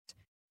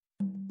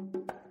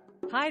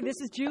Hi,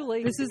 this is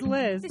Julie. This is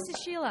Liz. This is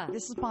Sheila.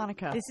 This is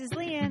Monica. This is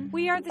Leanne.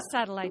 We are the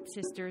Satellite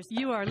Sisters.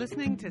 You are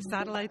listening to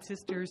Satellite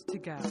Sisters to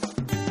Go.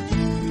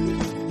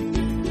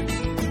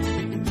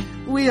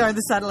 We are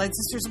the Satellite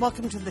Sisters.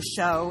 Welcome to the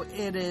show.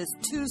 It is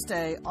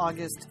Tuesday,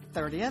 August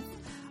 30th.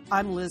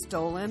 I'm Liz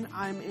Dolan.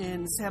 I'm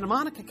in Santa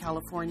Monica,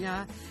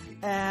 California.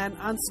 And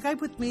on Skype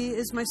with me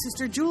is my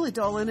sister Julie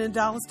Dolan in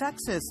Dallas,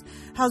 Texas.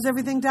 How's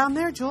everything down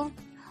there, Jewel?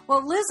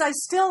 Well, Liz,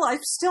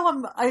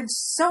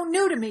 it's so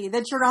new to me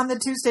that you're on the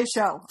Tuesday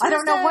show. I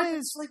don't know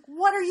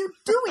what are you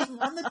doing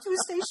on the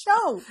Tuesday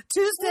show?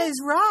 Tuesdays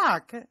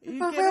rock.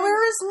 But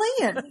where is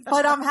Leanne?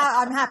 But I'm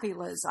happy,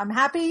 Liz. I'm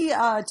happy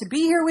to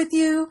be here with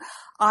you.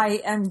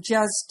 I am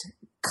just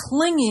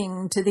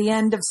clinging to the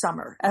end of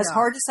summer as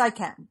hard as I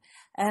can.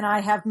 And I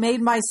have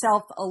made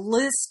myself a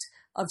list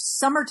of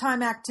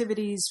summertime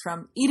activities,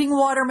 from eating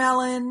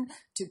watermelon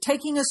to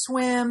taking a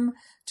swim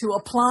to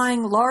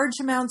applying large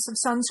amounts of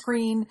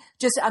sunscreen.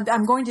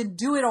 I'm going to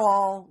do it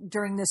all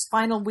during this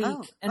final week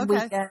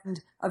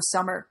weekend of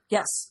summer.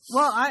 Yes.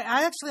 Well,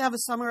 I actually have a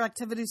summer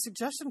activity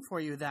suggestion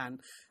for you then.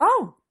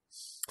 Oh.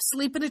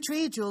 Sleep in a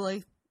tree,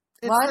 Julie.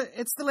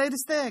 It's the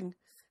latest thing.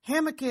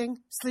 Hammocking,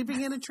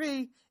 sleeping in a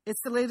tree.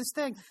 It's the latest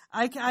thing.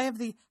 I have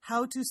the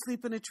how to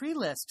sleep in a tree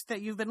list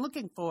that you've been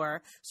looking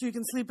for, so you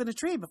can sleep in a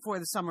tree before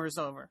the summer is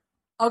over.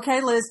 Okay,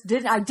 Liz,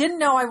 I didn't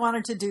know I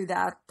wanted to do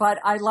that, but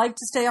I like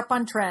to stay up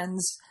on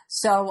trends,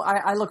 so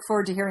I look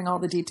forward to hearing all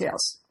the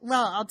details.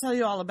 Well, I'll tell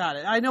you all about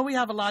it. I know we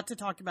have a lot to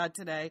talk about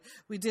today.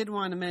 We did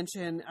want to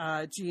mention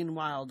Gene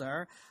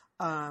Wilder.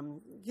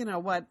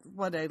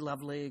 What a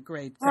lovely,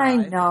 great guy. I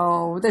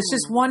know. There's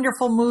just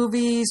wonderful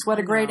movies. What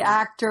a great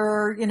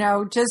actor.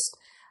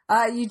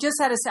 You just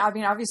had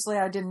obviously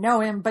I didn't know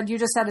him, but you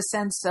just had a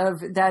sense of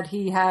that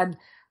he had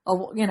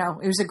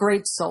he was a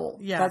great soul.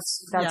 Yes,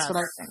 that's what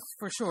I think.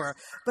 For sure.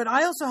 But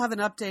I also have an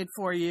update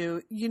for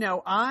you.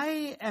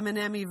 I am an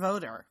Emmy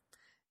voter,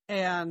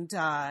 and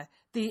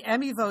the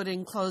Emmy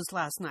voting closed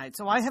last night.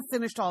 So I have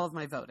finished all of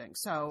my voting.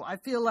 So I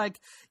feel like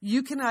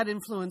you cannot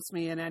influence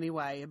me in any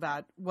way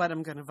about what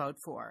I'm going to vote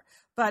for.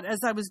 But as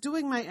I was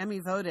doing my Emmy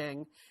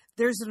voting,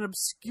 there's an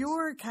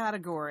obscure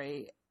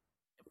category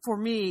for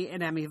me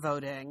in Emmy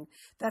voting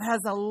that has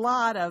a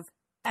lot of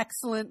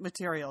excellent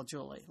material,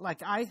 Julie.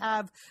 Like, I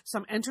have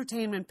some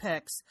entertainment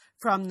picks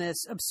from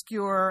this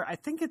obscure, I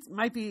think it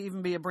might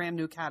even be a brand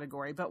new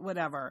category, but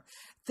whatever.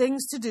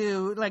 Things to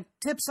do, like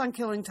tips on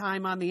killing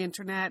time on the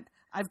internet.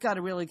 I've got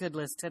a really good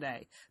list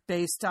today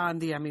based on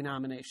the Emmy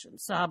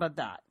nominations. So how about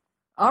that?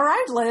 All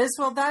right, Liz.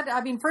 Well,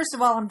 first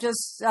of all, I'm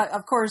just,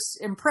 of course,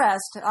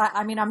 impressed.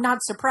 I'm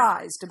not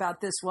surprised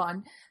about this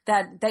one,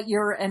 that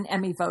you're an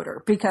Emmy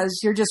voter, because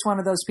you're just one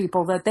of those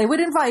people that they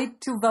would invite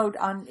to vote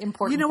on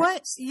important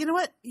things. You know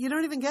what? You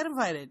don't even get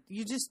invited.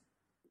 You just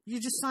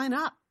sign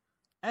up.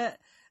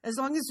 As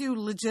long as you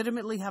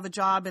legitimately have a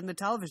job in the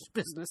television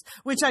business,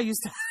 which I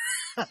used to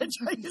have.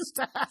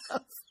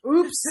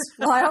 Oops.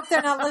 Well, I hope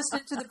they're not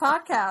listening to the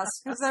podcast,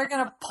 because they're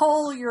going to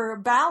pull your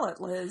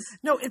ballot, Liz.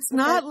 No, it's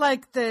not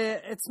like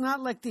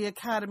the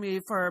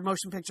Academy for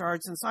Motion Picture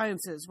Arts and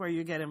Sciences where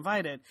you get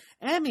invited.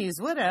 Emmys,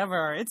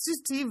 whatever. It's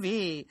just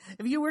TV.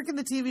 If you work in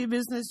the TV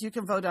business, you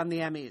can vote on the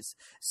Emmys.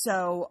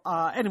 So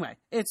anyway,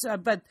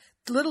 but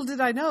little did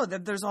I know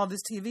that there's all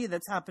this TV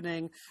that's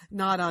happening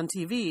not on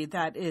TV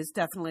that is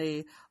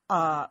definitely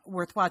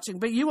worth watching.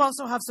 But you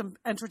also have some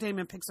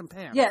entertainment picks and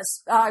pans.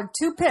 Yes,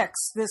 2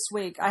 picks this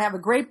week. I have a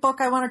great book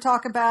I want to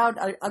talk about,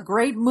 a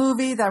great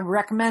movie that I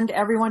recommend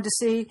everyone to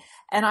see,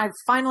 and I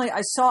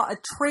saw a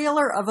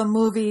trailer of a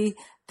movie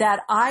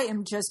that I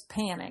am just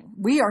panning.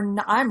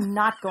 I'm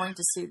not going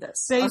to see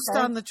this. Based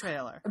on the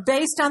trailer.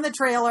 Based on the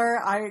trailer,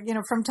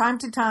 from time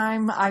to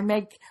time, I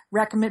make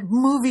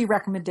movie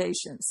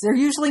recommendations. They're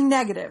usually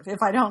negative. If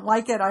I don't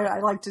like it, I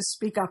like to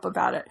speak up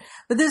about it.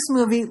 But this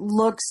movie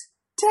looks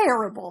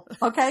terrible.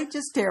 Okay.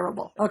 Just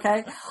terrible.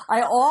 Okay.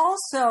 I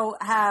also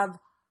have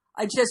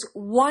just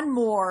one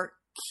more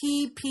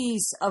key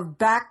piece of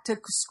back to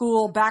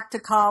school, back to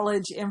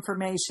college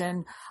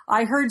information.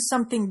 I heard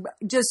something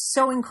just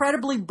so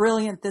incredibly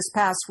brilliant this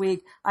past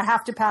week. I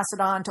have to pass it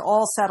on to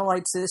all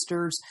Satellite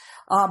Sisters,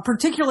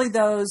 particularly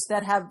those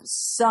that have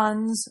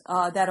sons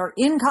that are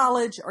in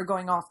college or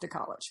going off to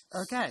college.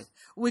 Okay.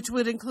 Which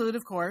would include,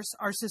 of course,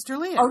 our sister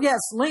Leanne. Oh, yes.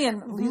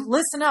 Leanne,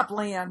 listen up,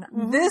 Leanne.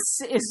 Mm-hmm.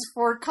 This is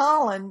for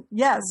Colin.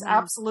 Yes,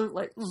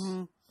 absolutely.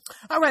 Mm-hmm.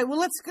 All right, well,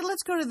 let's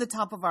go to the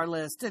top of our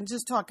list and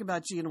just talk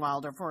about Gene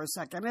Wilder for a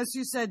second. As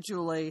you said,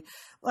 Julie,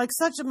 like,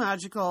 such a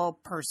magical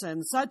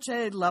person, such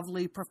a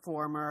lovely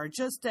performer,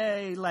 just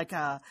a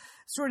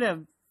sort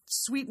of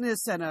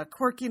sweetness and a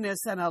quirkiness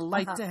and a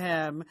light to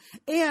him.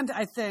 And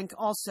I think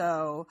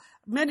also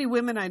many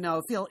women I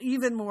know feel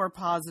even more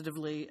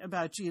positively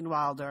about Gene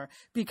Wilder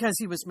because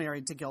he was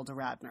married to Gilda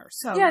Radner.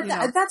 So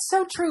that's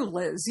so true,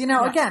 Liz.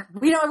 Again,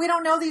 we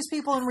don't know these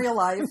people in real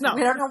life. No.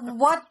 We don't know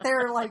what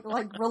their like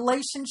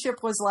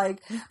relationship was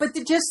like, but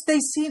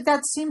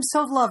that seemed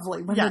so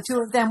lovely when the two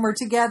of them were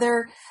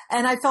together.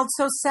 And I felt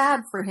so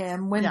sad for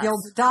him when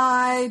Gilda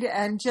died,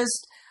 and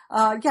just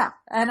Yeah,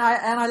 and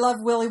I love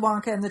Willy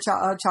Wonka and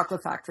the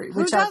Chocolate Factory.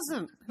 Who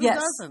doesn't? Who yes,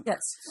 doesn't? Yes.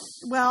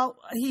 Well,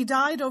 he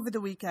died over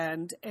the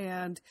weekend,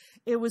 and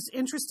it was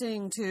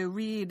interesting to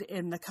read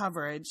in the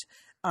coverage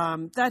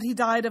that he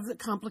died of the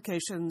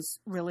complications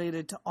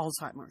related to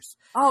Alzheimer's.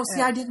 Oh,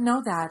 see, I didn't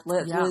know that,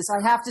 Liz. Yeah.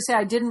 I have to say,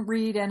 I didn't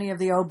read any of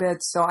the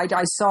obits, so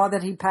I saw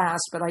that he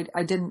passed, but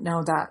I didn't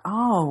know that.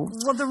 Oh.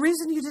 Well, the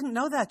reason you didn't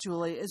know that,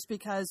 Julie, is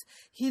because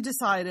he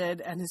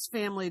decided and his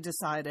family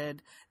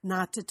decided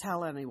not to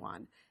tell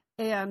anyone.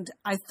 And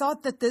I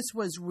thought that this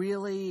was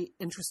really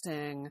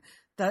interesting,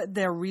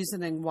 their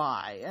reasoning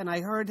why. And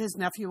I heard his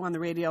nephew on the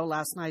radio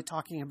last night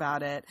talking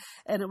about it,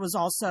 and it was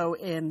also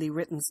in the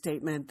written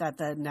statement that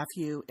the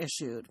nephew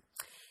issued.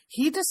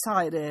 He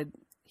decided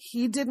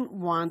he didn't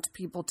want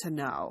people to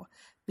know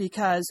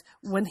because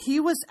when he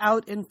was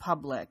out in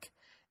public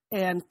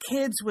and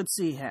kids would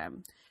see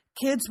him,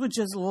 kids would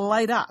just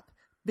light up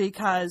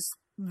because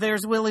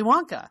there's Willy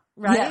Wonka,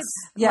 right?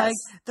 Yes.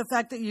 Like the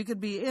fact that you could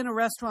be in a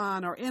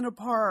restaurant or in a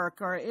park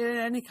or in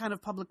any kind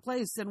of public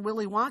place and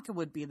Willy Wonka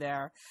would be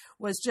there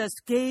was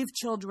just gave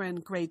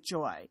children great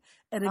joy.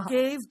 And it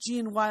gave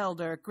Gene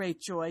Wilder great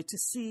joy to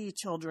see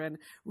children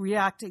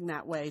reacting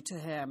that way to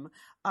him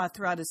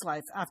throughout his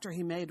life after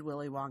he made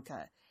Willy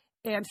Wonka.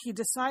 And he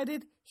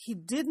decided he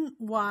didn't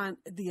want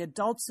the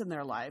adults in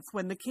their life,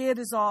 when the kid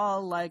is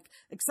all like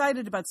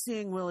excited about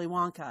seeing Willy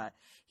Wonka,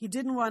 he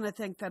didn't want to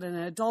think that an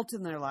adult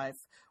in their life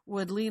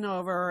would lean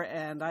over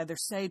and either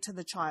say to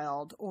the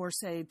child or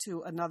say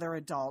to another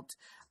adult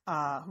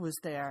who was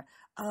there,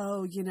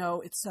 oh,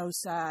 it's so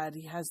sad.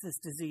 He has this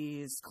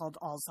disease called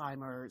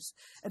Alzheimer's.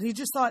 And he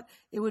just thought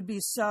it would be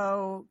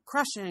so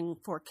crushing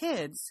for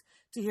kids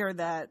to hear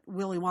that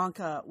Willy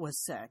Wonka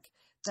was sick,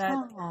 that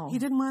he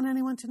didn't want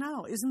anyone to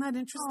know. Isn't that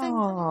interesting?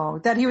 Oh,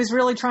 that he was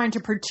really trying to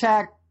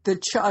protect the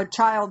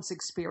child's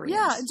experience.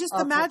 Yeah, just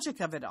the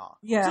magic of it all.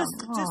 Yeah.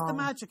 Just the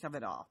magic of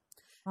it all.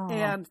 Oh.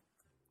 And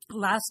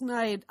last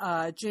night,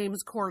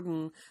 James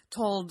Corden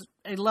told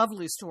a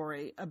lovely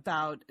story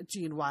about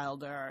Gene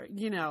Wilder.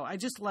 I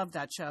just love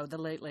that show, The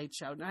Late Late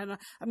Show. I'm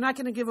not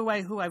going to give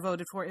away who I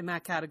voted for in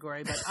that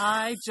category, but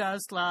I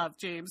just love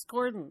James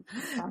Corden.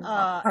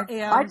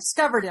 I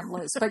discovered him,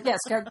 Liz, but yes,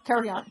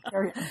 carry on.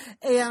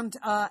 And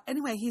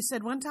anyway, he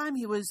said one time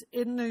he was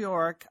in New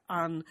York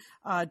on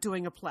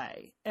doing a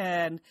play,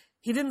 and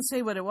he didn't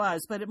say what it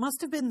was, but it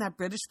must have been that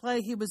British play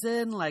he was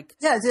in, like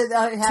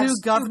it has Two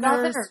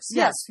Governors.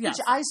 Yes. Which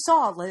I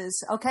saw,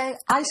 Liz. Okay,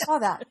 I saw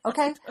that.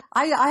 Okay,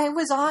 I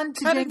was on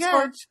to James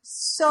Corden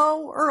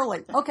so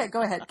early. Okay,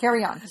 go ahead,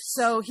 carry on.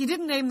 So he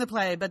didn't name the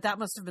play, but that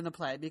must have been the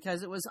play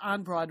because it was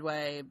on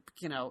Broadway,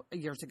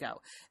 years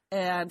ago.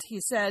 And he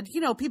said,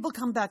 people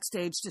come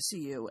backstage to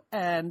see you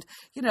and,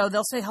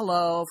 they'll say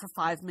hello for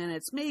 5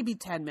 minutes, maybe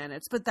 10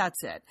 minutes, but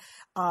that's it.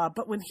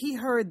 But when he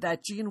heard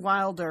that Gene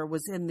Wilder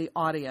was in the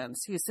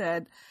audience, he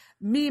said,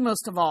 me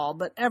most of all,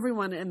 but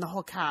everyone in the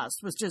whole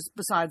cast was just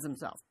besides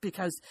himself.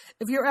 Because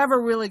if you're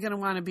ever really going to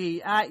want to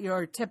be at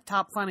your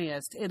tip-top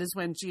funniest, it is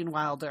when Gene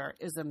Wilder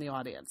is in the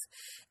audience.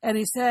 And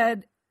he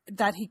said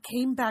that he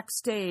came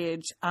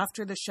backstage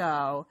after the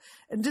show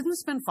and didn't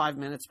spend 5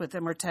 minutes with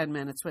him or 10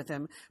 minutes with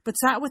him, but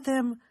sat with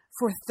him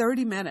for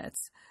 30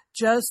 minutes,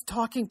 just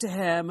talking to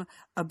him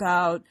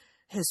about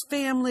his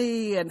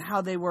family and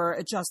how they were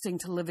adjusting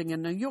to living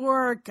in New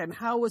York and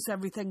how was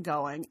everything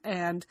going.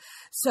 And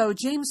so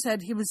James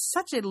said he was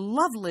such a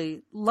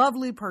lovely,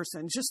 lovely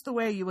person, just the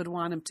way you would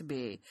want him to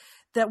be,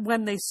 that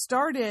when they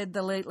started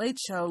the Late Late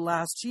Show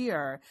last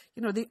year,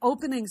 the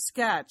opening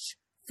sketch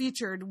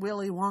featured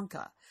Willy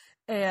Wonka.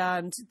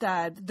 And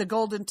that the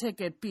golden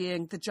ticket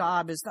being the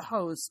job as the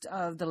host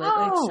of the Late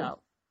Late Show.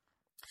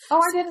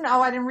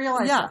 I didn't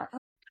realize that.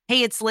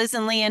 Hey, it's Liz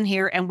and Leanne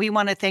here, and we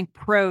want to thank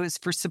Pros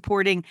for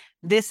supporting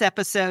this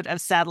episode of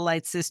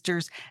Satellite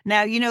Sisters.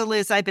 Now,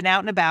 Liz, I've been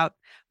out and about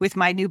with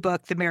my new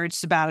book, The Marriage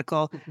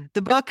Sabbatical. Mm-hmm.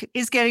 The book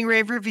is getting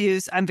rave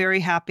reviews. I'm very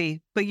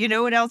happy. But you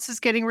know what else is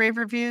getting rave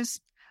reviews?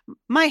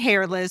 My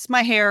hair, Liz.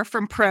 My hair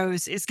from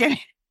Pros is getting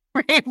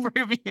rave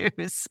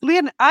reviews.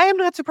 Leanne, I am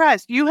not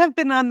surprised. You have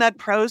been on that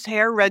Pros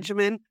hair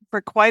regimen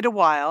for quite a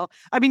while.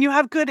 I mean, you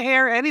have good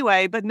hair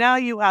anyway, but now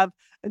you have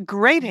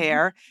great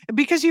hair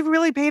because you've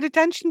really paid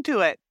attention to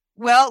it.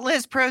 Well,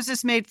 Liz, Pros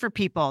is made for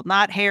people,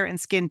 not hair and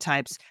skin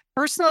types.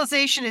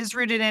 Personalization is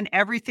rooted in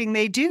everything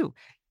they do,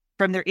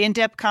 from their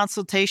in-depth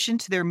consultation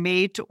to their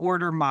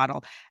made-to-order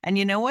model. And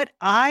you know what?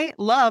 I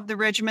love the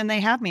regimen they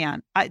have me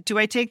on. Do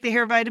I take the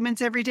hair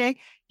vitamins every day?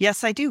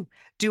 Yes, I do.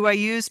 Do I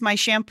use my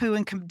shampoo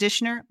and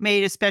conditioner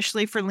made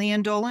especially for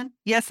Leanne Dolan?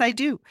 Yes, I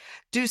do.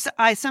 Do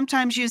I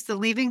sometimes use the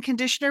leave-in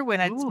conditioner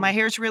when my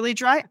hair's really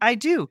dry? I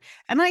do.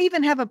 And I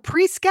even have a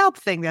pre-scalp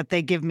thing that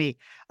they give me.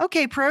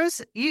 Okay,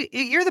 Pros,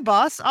 you're the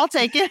boss. I'll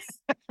take it.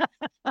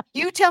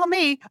 You tell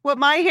me what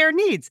my hair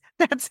needs.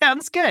 That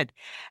sounds good.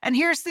 And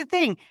here's the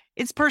thing.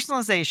 It's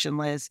personalization,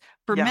 Liz.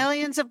 For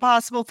millions of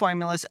possible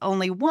formulas,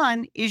 only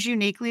one is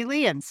uniquely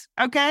Leanne's.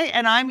 Okay?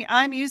 And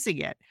I'm using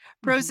it.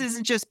 Pros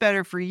isn't just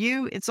better for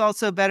you. It's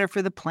also better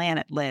for the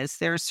planet, Liz.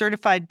 They're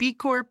certified B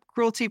Corp,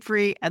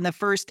 cruelty-free, and the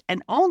first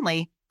and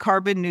only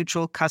carbon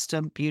neutral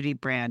custom beauty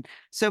brand.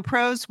 So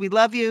Pros, we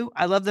love you.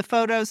 I love the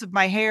photos of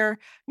my hair.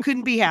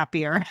 Couldn't be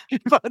happier.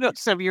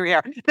 Photos of your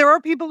hair. There are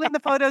people in the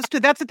photos too.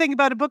 That's the thing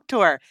about a book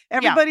tour.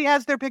 Everybody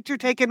has their picture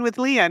taken with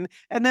Leon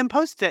and then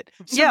post it.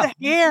 So the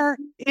hair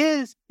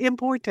is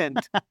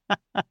important.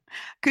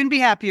 Couldn't be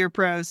happier,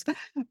 Pros.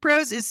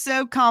 Pros is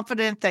so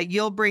confident that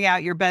you'll bring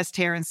out your best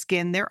hair and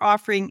skin. They're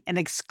offering an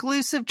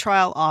exclusive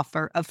trial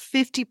offer of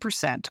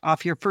 50%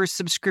 off your first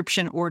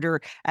subscription order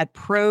at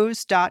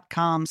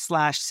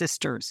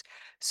pros.com/sisters.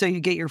 So you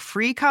get your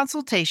free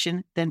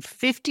consultation, then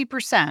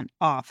 50%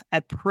 off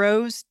at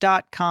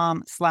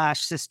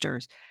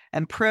pros.com/sisters.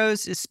 And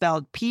Pros is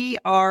spelled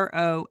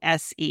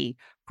PROSE.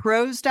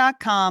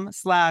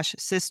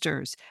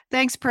 Pros.com/sisters.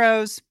 Thanks,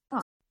 Pros.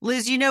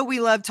 Liz, you know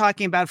we love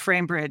talking about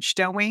FrameBridge,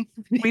 don't we?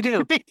 We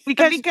do.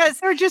 because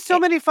there are just so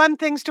many fun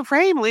things to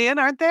frame, Leon,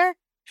 aren't there?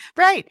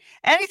 Right.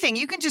 Anything.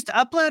 You can just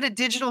upload a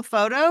digital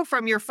photo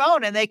from your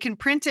phone and they can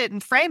print it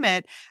and frame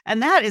it.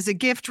 And that is a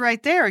gift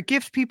right there, a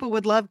gift people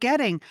would love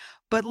getting.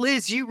 But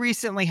Liz, you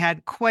recently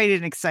had quite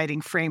an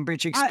exciting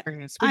FrameBridge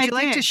experience. Would you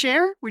like to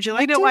share? Would you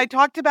like to? I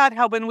talked about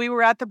how when we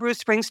were at the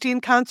Bruce Springsteen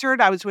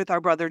concert, I was with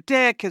our brother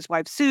Dick, his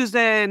wife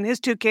Susan, his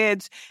 2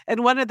 kids,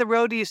 and one of the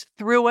roadies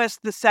threw us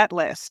the set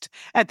list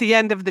at the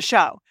end of the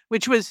show,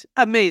 which was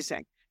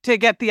amazing to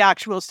get the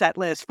actual set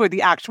list for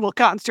the actual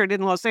concert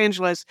in Los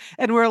Angeles.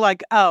 And we're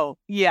like, oh,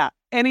 yeah,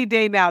 any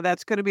day now,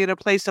 that's going to be in a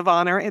place of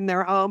honor in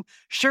their home.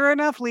 Sure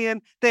enough,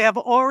 Leon, they have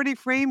already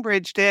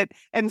FrameBridged it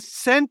and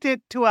sent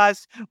it to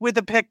us with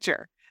a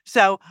picture.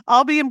 So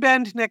I'll be in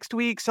Bend next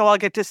week, so I'll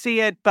get to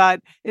see it. But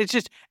it's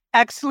just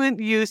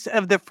excellent use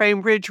of the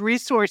FrameBridge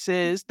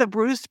resources, the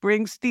Bruce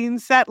Springsteen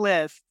set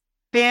list.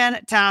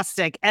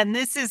 Fantastic. And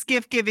this is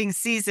gift giving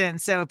season.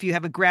 So if you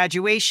have a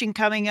graduation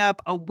coming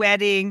up, a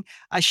wedding,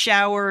 a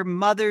shower,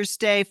 Mother's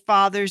Day,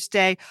 Father's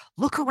Day,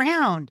 look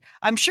around.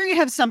 I'm sure you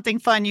have something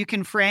fun you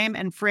can frame,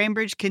 and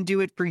FrameBridge can do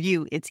it for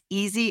you. It's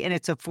easy and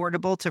it's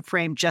affordable to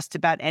frame just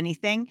about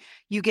anything.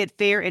 You get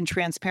fair and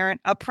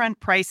transparent upfront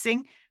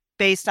pricing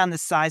based on the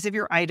size of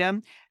your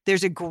item.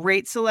 There's a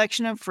great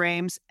selection of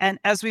frames. And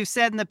as we've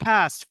said in the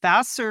past,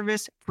 fast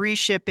service, free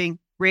shipping,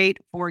 great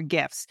for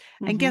gifts.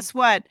 And guess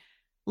what?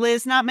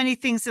 Liz, not many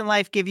things in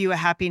life give you a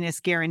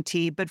happiness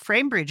guarantee, but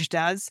FrameBridge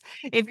does.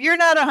 If you're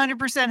not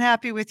 100%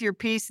 happy with your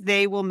piece,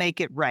 they will make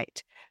it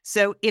right.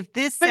 So if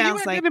this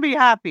sounds like... But you're going to be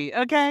happy,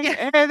 okay?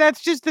 Yeah.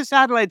 That's just the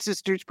Satellite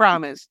Sisters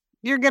promise.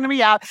 You're going to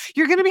be out.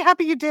 You're going to be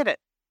happy you did it.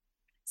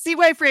 See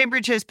why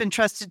FrameBridge has been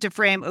trusted to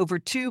frame over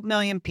 2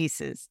 million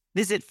pieces.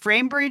 Visit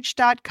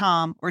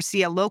framebridge.com or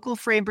see a local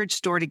FrameBridge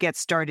store to get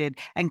started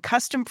and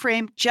custom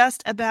frame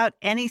just about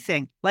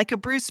anything, like a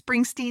Bruce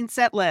Springsteen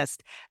set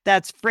list.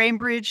 That's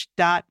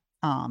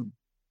framebridge.com.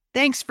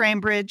 Thanks,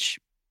 FrameBridge.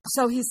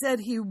 So he said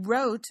he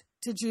wrote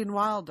to Gene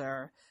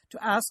Wilder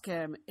to ask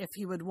him if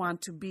he would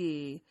want to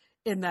be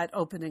in that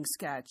opening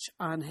sketch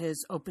on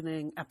his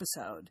opening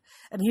episode.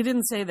 And he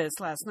didn't say this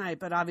last night,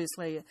 but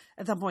obviously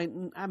at that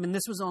point, I mean,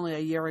 this was only a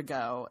year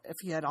ago. If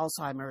he had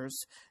Alzheimer's,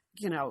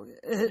 you know,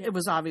 it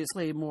was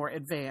obviously more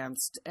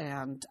advanced.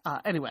 And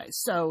anyway,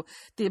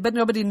 but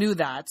nobody knew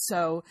that.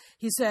 So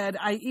he said,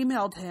 I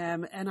emailed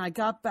him and I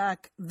got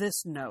back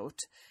this note.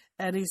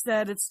 And he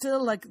said, it's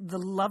still like the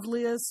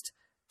loveliest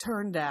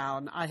turn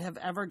down I have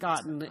ever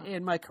gotten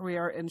in my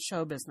career in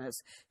show business.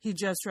 He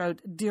just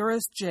wrote,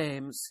 Dearest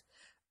James,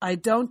 I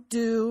don't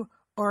do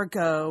or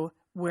go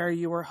where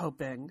you were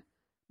hoping,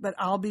 but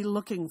I'll be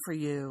looking for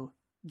you,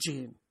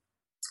 Gene.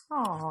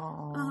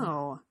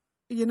 Oh,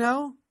 you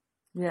know?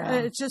 Yeah.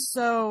 It's just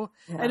so,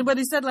 and what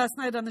he said last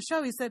night on the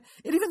show, he said,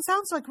 it even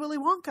sounds like Willy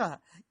Wonka,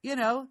 you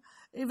know,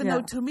 even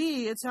though to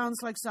me, it sounds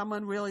like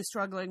someone really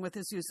struggling with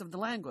his use of the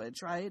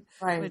language, right?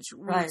 Which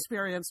we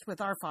experienced with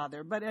our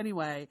father. But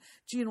anyway,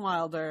 Gene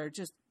Wilder,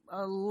 just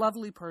a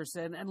lovely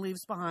person and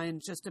leaves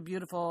behind just a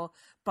beautiful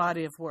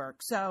body of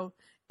work. So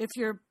if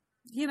you're,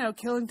 you know,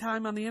 killing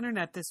time on the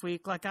internet this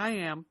week, like I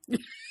am,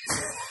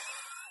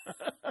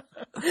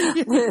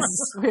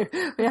 Liz, we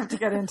have to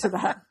get into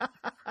that.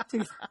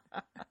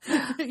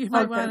 You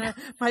might want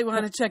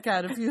to check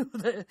out a few of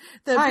the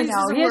I pieces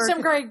know of he has work.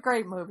 some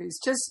great movies.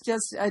 Just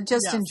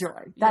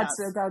enjoy. That's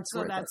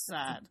so that's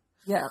sad.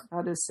 Yeah,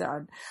 that is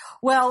sad.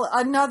 Well,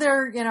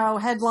 another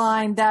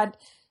headline that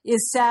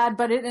is sad,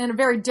 but in a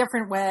very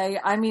different way.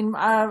 I mean,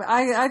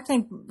 I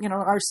think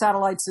our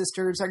Satellite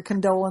Sisters, our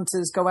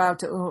condolences go out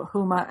to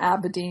Huma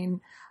Abedin.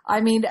 I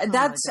mean,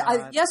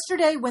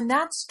 yesterday when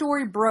that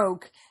story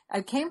broke,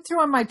 it came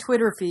through on my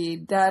Twitter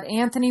feed that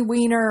Anthony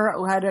Weiner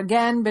had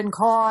again been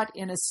caught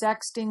in a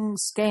sexting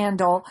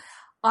scandal.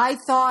 I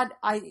thought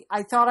I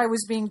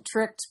was being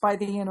tricked by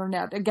the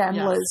internet again,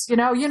 yes. Liz.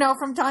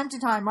 From time to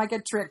time I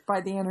get tricked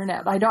by the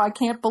internet. I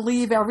can't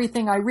believe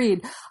everything I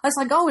read. I was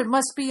like, oh, it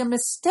must be a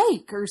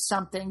mistake or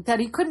something that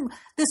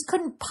this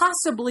couldn't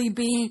possibly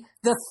be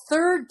the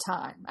third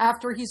time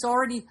after he's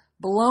already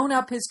blown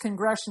up his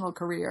congressional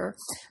career,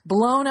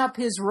 blown up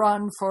his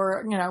run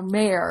for,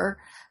 mayor.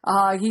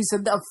 He's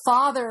a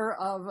father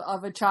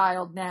of a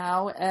child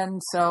now. And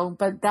so,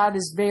 but that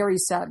is very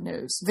sad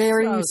news.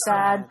 Very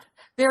sad.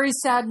 very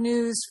sad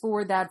news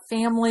for that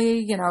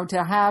family,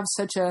 to have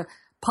such a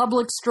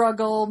public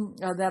struggle,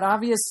 that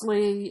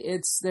obviously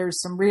there's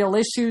some real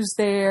issues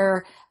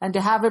there, and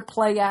to have it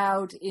play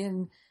out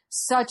in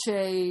such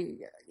a,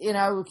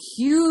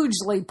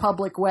 hugely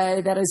public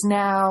way that is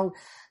now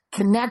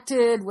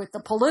connected with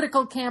the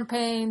political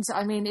campaigns.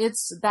 I mean,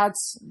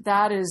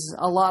 that is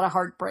a lot of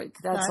heartbreak.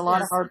 That's a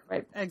lot of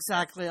heartbreak.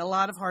 Exactly. A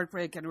lot of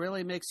heartbreak, and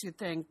really makes you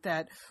think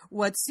that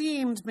what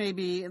seemed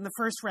maybe in the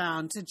first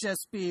round to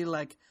just be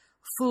like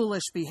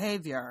foolish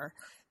behavior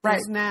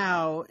is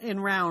now in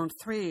round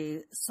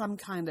 3 some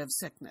kind of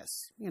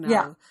sickness,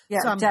 some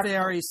definitely.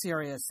 very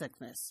serious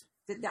sickness.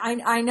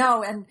 I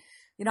know. And,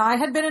 I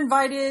had been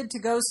invited to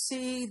go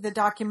see the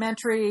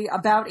documentary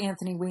about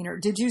Anthony Weiner.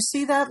 Did you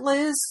see that,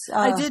 Liz?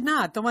 I did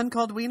not. The one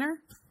called Weiner?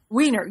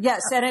 Weiner,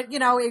 yes. And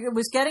it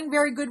was getting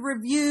very good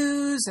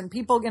reviews and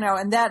people,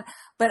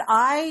 but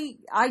I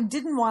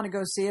didn't want to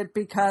go see it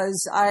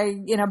because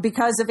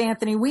because of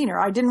Anthony Weiner.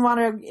 I didn't want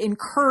to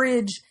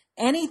encourage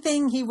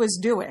anything he was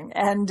doing.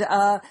 And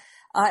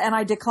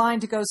I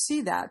declined to go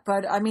see that.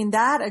 But I mean,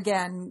 that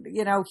again,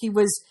 he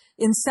was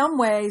in some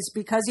ways,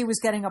 because he was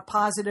getting a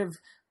positive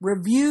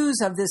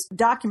reviews of this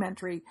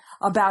documentary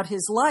about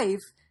his life,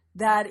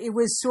 that it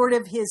was sort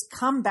of his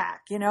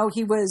comeback.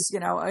 He was,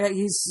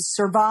 he's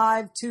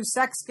survived 2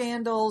 sex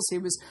scandals. He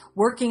was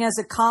working as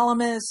a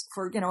columnist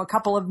for, a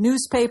couple of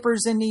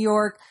newspapers in New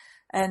York.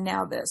 And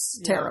now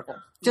this. Terrible.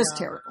 Just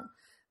terrible.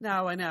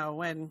 No, I know.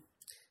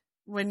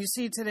 When you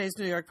see today's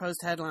New York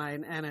Post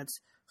headline and it's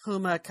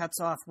Huma cuts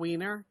off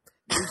Wiener,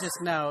 you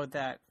just know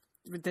that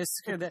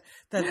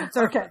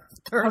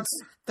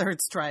third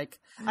strike.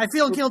 I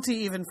feel guilty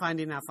even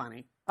finding that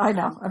funny. I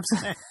know. I'm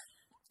sorry.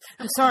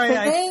 I'm sorry.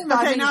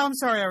 Now I'm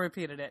sorry I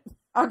repeated it.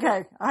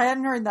 Okay. I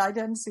hadn't heard that. I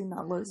hadn't seen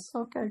that, Liz.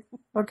 Okay.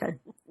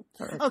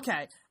 Right.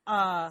 Okay.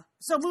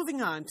 So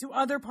moving on to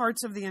other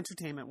parts of the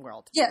entertainment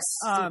world. Yes.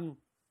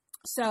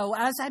 So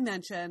as I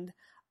mentioned,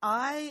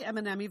 I am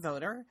an Emmy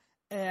voter,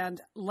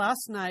 and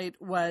last night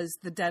was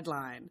the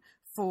deadline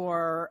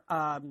for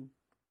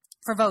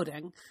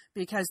voting,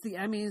 because the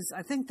Emmys,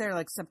 I think they're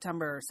like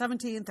September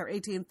 17th or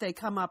 18th. They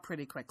come up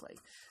pretty quickly.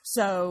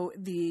 So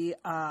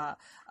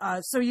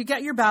so you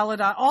get your ballot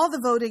on. All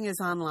the voting is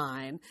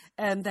online,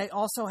 and they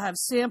also have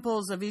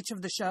samples of each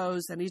of the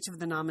shows and each of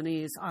the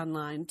nominees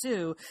online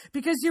too,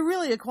 because you're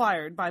really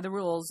acquired by the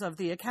rules of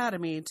the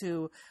Academy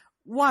to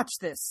watch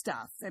this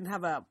stuff and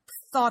have a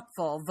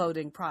thoughtful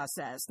voting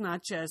process,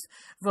 not just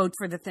vote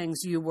for the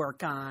things you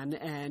work on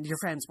and your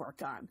friends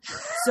work on.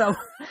 So,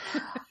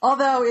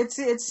 although it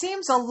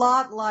seems a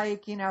lot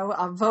like,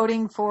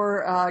 voting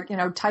for,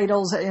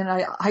 titles in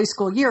a high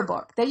school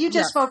yearbook, that you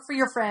just vote for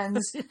your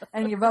friends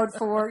and you vote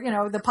for,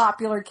 the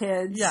popular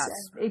kids,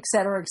 et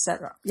cetera, et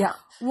cetera. Yeah.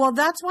 Well,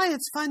 that's why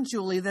it's fun,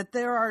 Julie, that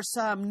there are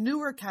some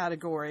newer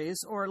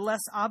categories or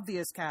less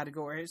obvious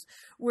categories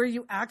where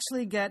you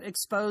actually get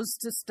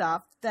exposed to stuff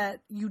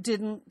that you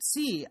didn't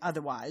see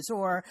otherwise,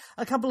 or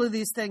a couple of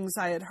these things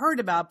I had heard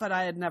about, but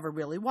I had never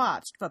really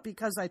watched. But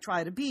because I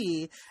try to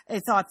be a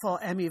thoughtful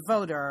Emmy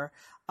voter,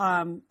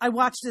 I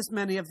watched as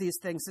many of these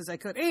things as I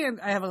could, and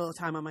I have a little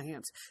time on my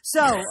hands.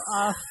 So,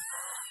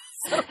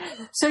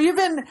 So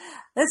it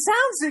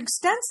sounds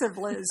extensive,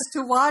 Liz,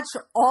 to watch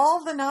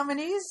all the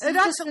nominees.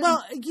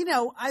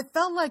 I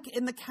felt like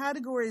in the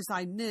categories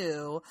I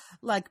knew,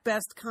 like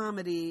Best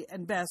Comedy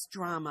and Best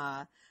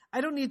Drama, I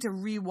don't need to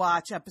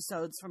rewatch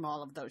episodes from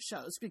all of those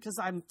shows because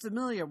I'm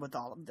familiar with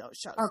all of those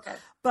shows. Okay.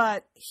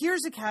 But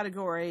here's a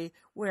category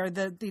where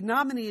the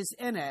nominees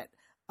in it,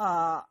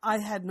 I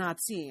had not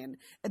seen.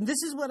 And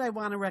this is what I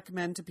want to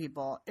recommend to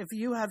people. If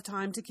you have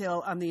time to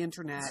kill on the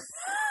internet,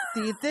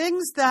 the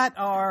things that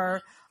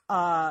are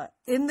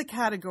in the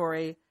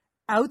category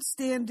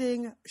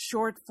Outstanding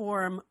Short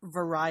Form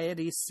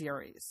Variety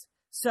Series.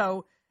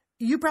 So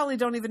you probably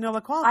don't even know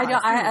what qualifies.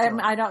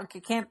 I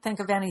can't think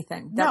of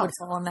anything that would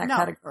fall in that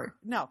category.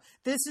 No,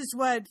 this is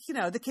what,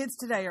 the kids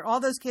today are,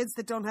 all those kids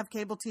that don't have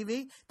cable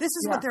TV. This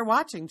is what they're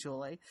watching,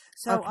 Julie.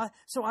 So,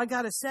 so I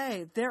got to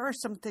say, there are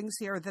some things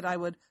here that I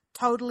would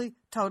totally,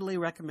 totally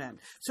recommend.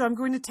 So I'm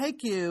going to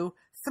take you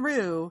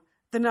through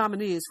the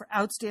nominees for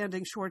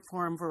Outstanding Short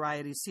Form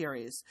Variety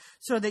Series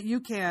so that you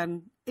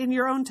can, in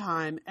your own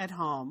time at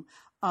home,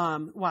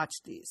 watch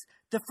these.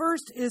 The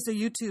first is a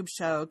YouTube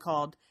show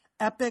called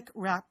Epic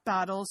Rap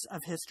Battles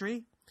of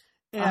History.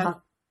 And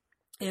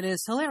it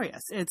is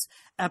hilarious. It's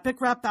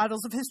Epic Rap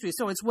Battles of History.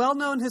 So it's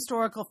well-known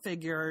historical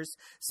figures.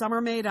 Some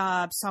are made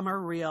up, some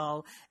are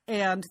real.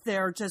 And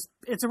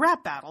it's a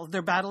rap battle.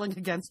 They're battling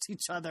against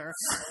each other.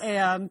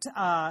 And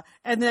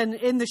then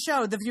in the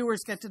show, the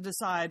viewers get to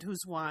decide who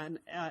won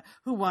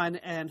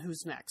and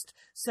who's next.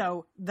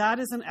 So that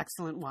is an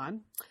excellent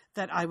one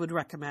that I would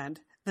recommend.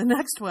 The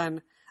next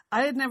one,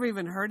 I had never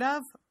even heard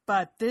of,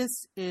 but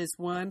this is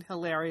one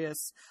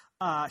hilarious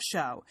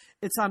show.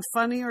 It's on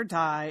Funny or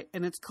Die,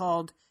 and it's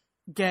called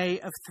Game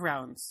of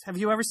Thrones. Have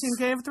you ever seen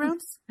Game of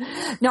Thrones?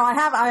 No,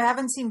 I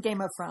haven't seen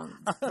Game of Thrones.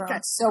 Okay.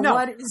 So No.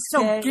 what is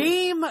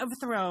Game of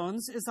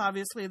Thrones is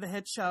obviously the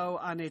hit show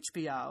on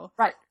HBO.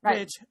 Right.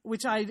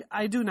 Which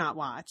I do not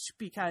watch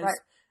because Right.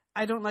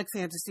 I don't like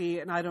fantasy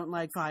and I don't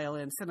like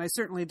violence and I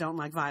certainly don't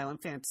like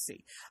violent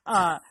fantasy.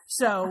 But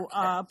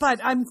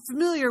I'm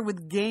familiar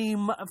with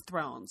Game of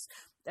Thrones.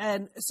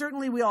 And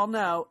certainly we all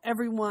know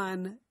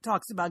everyone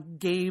talks about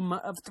Game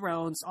of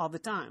Thrones all the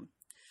time.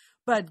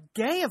 But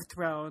Game of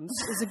Thrones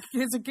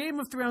is a Game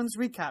of Thrones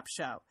recap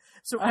show.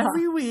 So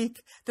every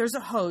week there's a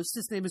host.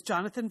 His name is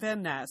Jonathan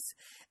Van Ness.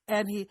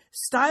 And he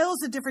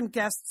styles a different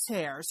guest's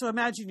hair. So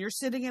imagine you're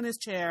sitting in his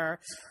chair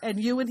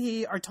and you and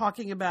he are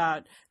talking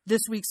about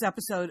this week's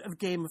episode of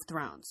Game of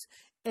Thrones.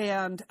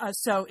 And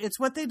so it's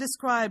what they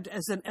described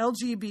as an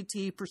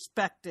LGBT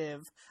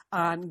perspective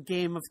on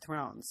Game of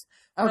Thrones.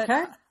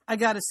 Okay. But I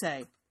got to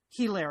say,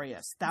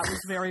 hilarious. That was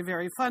very,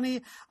 very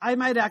funny. I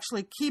might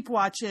actually keep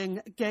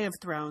watching Game of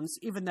Thrones,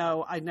 even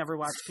though I never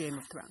watched Game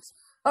of Thrones.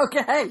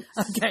 Okay.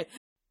 Okay.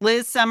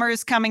 Liz, summer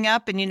is coming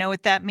up, and you know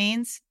what that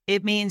means?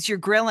 It means you're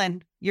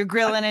grilling. You're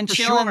grilling and For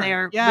chilling sure.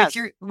 there Yes.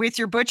 with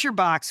your butcher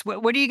box.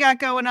 What do you got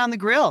going on the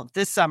grill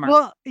this summer?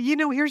 Well,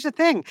 here's the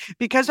thing.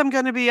 Because I'm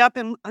going to be up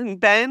in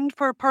Bend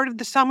for part of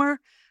the summer,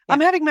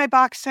 I'm having my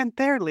box sent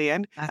there,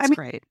 Leanne. That's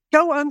great.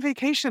 Go on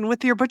vacation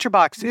with your butcher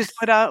box is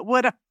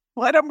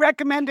what I'm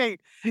recommending.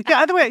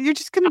 Yeah, other way, you're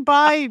just going to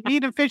buy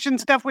meat and fish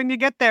and stuff when you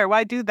get there.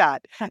 Why do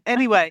that?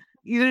 Anyway,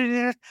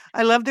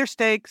 I love their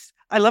steaks.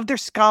 I love their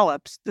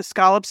scallops. The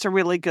scallops are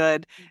really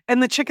good.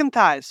 And the chicken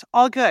thighs,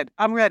 all good.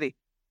 I'm ready.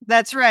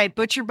 That's right.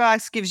 Butcher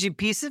Box gives you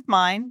peace of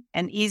mind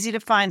and easy to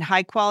find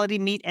high quality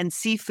meat and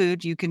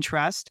seafood you can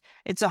trust.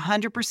 It's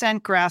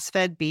 100% grass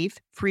fed beef,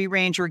 free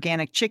range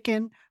organic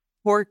chicken,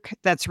 pork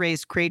that's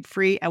raised crate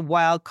free, and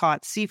wild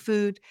caught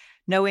seafood.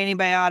 No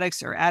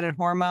antibiotics or added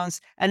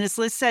hormones. And as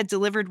Liz said,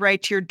 delivered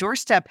right to your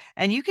doorstep.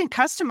 And you can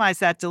customize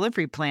that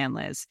delivery plan,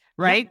 Liz,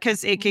 right?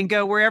 Because it can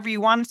go wherever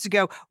you want it to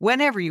go,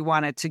 whenever you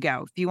want it to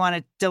go. If you want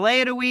to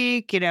delay it a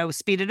week,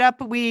 speed it up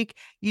a week,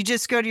 you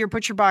just go to your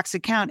Butcher Box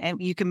account and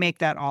you can make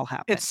that all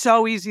happen. It's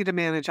so easy to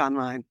manage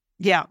online.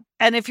 Yeah.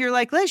 And if you're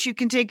like Liz, you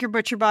can take your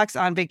Butcher Box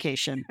on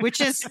vacation,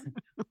 which is...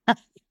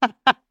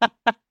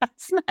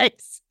 That's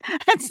nice.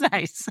 That's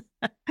nice.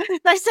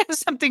 Nice to have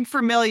something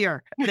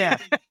familiar there.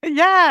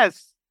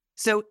 Yes.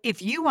 So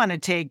if you want to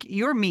take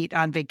your meat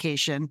on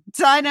vacation,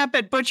 sign up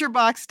at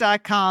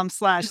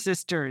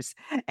butcherbox.com/sisters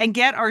and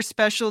get our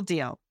special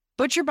deal.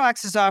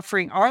 ButcherBox is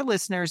offering our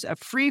listeners a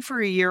free for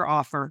a year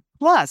offer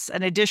plus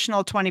an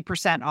additional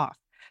 20% off.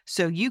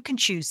 So you can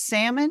choose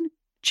salmon,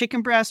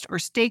 chicken breast, or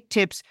steak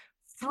tips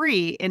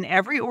free in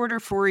every order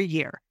for a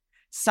year.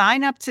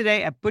 Sign up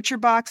today at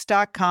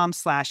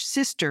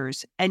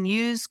butcherbox.com/sisters and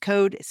use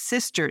code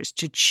SISTERS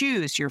to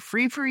choose your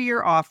free for a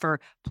year offer,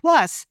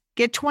 plus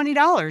get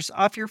 $20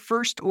 off your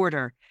first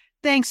order.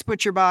 Thanks,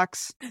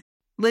 ButcherBox.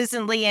 Liz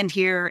and Leanne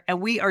here,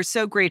 and we are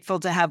so grateful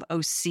to have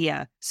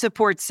Osea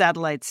support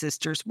Satellite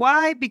Sisters.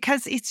 Why?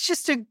 Because it's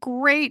just a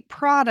great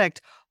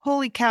product.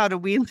 Holy cow, do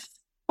we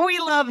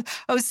love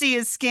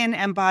Osea's skin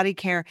and body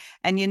care.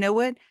 And you know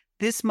what?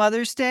 This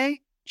Mother's Day,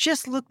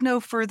 just look no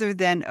further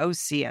than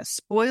Osea.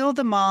 Spoil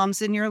the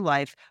moms in your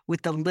life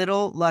with the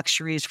little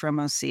luxuries from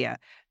Osea.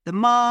 The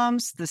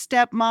moms, the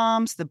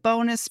stepmoms, the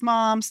bonus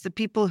moms, the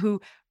people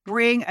who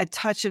bring a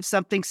touch of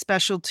something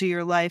special to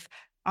your life.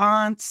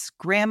 Aunts,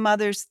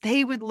 grandmothers,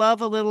 they would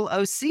love a little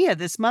Osea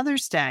this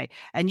Mother's Day.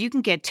 And you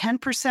can get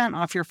 10%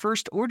 off your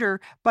first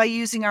order by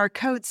using our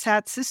code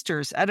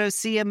SATSisters at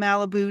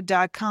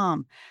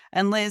OseaMalibu.com.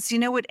 And Liz, you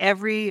know what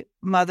every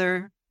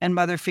mother and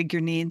mother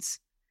figure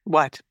needs?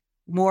 What?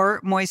 More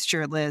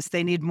moisture, Liz.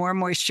 They need more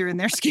moisture in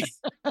their skin.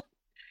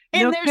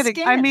 No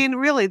kidding. I mean,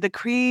 really, the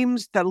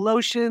creams, the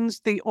lotions,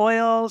 the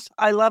oils,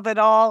 I love it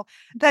all.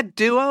 That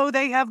duo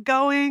they have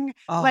going,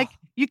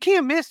 you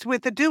can't miss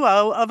with the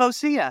duo of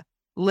Osea.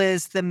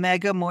 Liz, the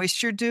Mega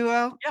Moisture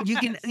Duo.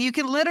 Yes. You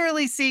can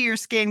literally see your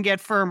skin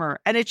get firmer,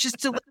 and it just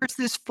delivers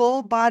this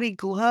full body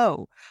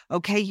glow.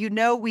 Okay,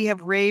 we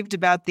have raved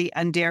about the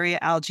Undaria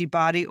Algae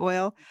Body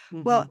Oil.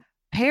 Mm-hmm. Well,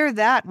 pair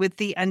that with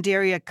the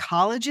Undaria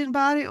Collagen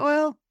Body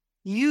Oil.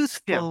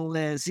 Youthful,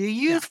 Liz. Your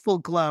youthful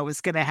glow is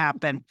going to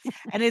happen.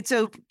 And it's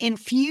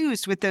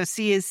infused with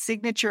Osea's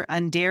signature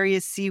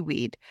Undaria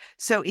seaweed.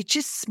 So it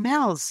just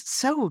smells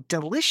so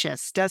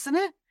delicious, doesn't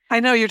it?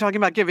 I know you're talking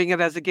about giving it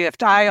as a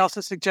gift. I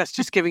also suggest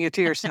just giving it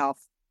to yourself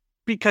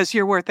because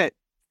you're worth it.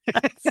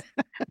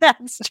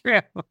 That's true.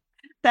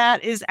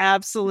 That is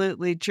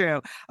absolutely true.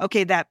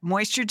 Okay, that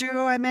Moisture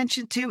Duo I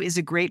mentioned too is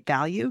a great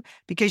value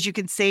because you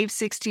can save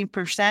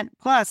 16%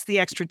 plus the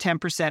extra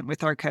 10%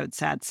 with our code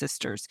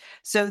SADSisters.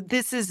 So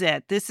this is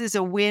it. This is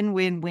a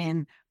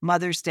win-win-win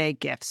Mother's Day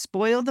gift.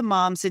 Spoil the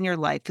moms in your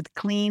life with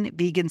clean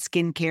vegan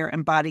skincare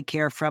and body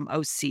care from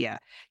Osea.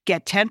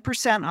 Get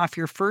 10% off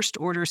your first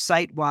order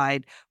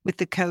site-wide with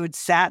the code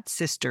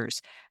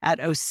SATSisters at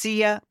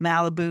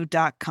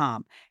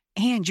OseaMalibu.com.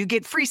 And you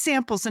get free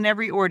samples in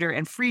every order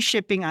and free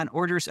shipping on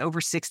orders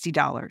over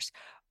 $60.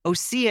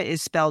 Osea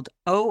is spelled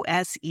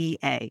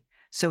Osea.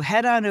 So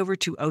head on over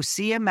to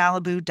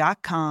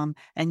OseaMalibu.com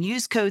and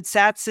use code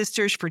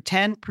SATSisters for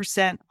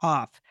 10%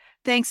 off.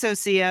 Thanks,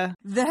 Osea.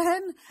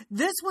 Then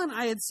this one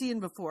I had seen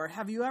before.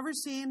 Have you ever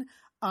seen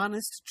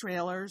Honest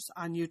Trailers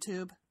on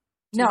YouTube?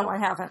 No, I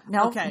haven't.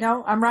 No, Okay.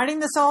 no. I'm writing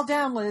this all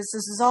down, Liz.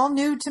 This is all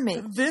new to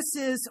me. This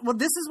is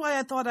why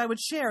I thought I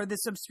would share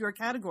this obscure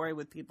category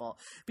with people,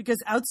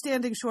 because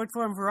outstanding short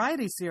form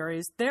variety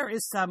series, there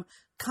is some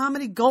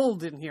comedy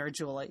gold in here,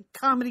 Julie.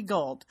 Comedy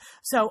gold.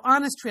 So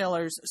Honest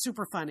Trailers,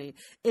 super funny.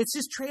 It's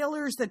just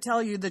trailers that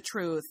tell you the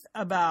truth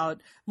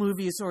about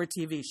movies or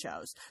TV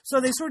shows. So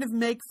they sort of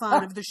make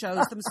fun of the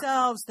shows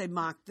themselves. They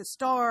mock the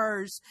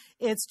stars.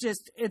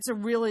 It's a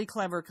really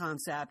clever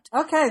concept.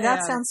 Okay,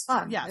 that sounds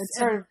fun. Yes. It's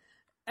sort of.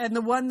 And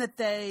the one that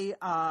they,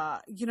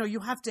 you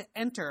have to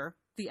enter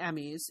the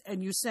Emmys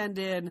and you send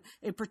in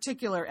a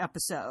particular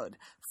episode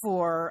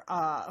for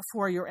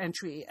your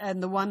entry.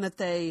 And the one that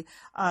they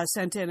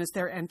sent in as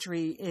their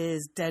entry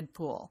is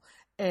Deadpool.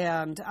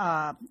 And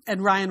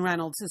Ryan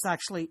Reynolds is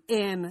actually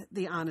in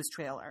the Honest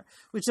trailer,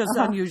 which is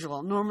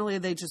unusual. Normally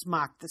they just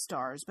mock the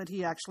stars, but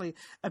he actually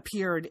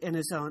appeared in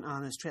his own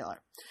Honest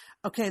trailer.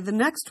 Okay, the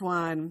next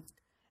one,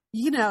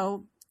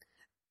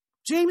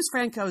 James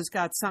Franco's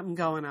got something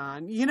going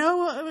on.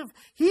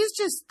 He's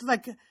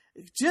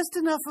just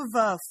enough of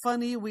a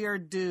funny,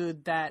 weird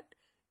dude that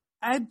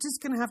I'm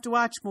just going to have to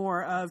watch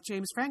more of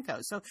James Franco.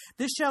 So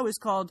this show is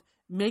called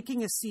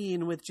Making a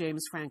Scene with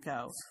James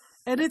Franco.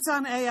 And it's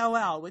on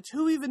AOL, which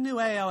who even knew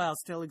AOL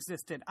still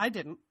existed? I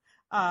didn't.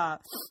 I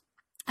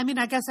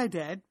guess I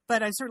did,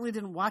 but I certainly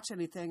didn't watch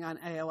anything on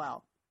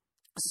AOL.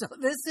 So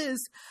this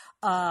is,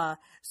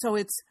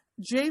 it's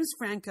James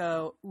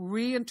Franco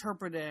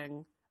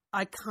reinterpreting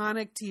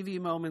iconic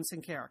TV moments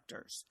and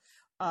characters.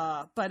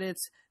 But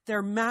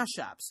they're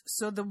mashups.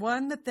 So the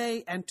one that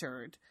they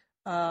entered,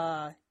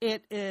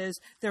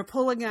 they're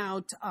pulling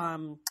out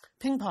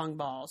ping pong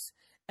balls,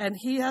 and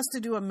he has to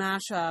do a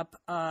mashup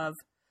of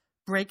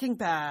Breaking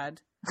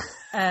Bad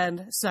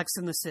and Sex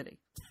and the City.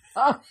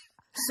 Oh.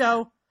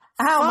 So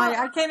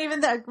I can't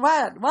even think.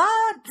 What?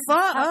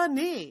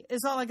 Funny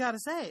is all I got to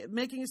say.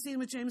 Making a Scene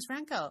with James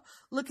Franco.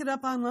 Look it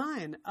up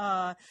online.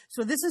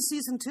 So this is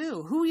season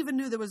 2. Who even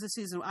knew there was a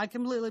season? I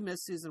completely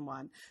missed season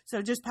 1.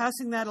 So just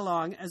passing that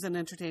along as an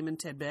entertainment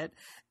tidbit.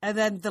 And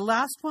then the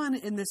last one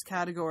in this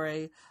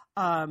category,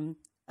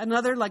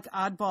 another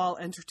oddball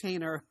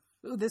entertainer.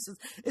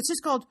 It's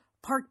just called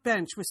Park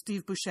Bench with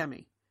Steve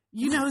Buscemi.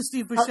 You know who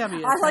Steve Buscemi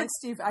is, I like right?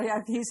 Steve.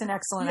 He's an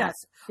excellent Yes.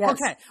 actor. Yes.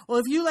 Okay. Well,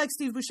 if you like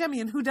Steve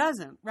Buscemi, and who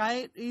doesn't,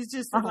 right? He's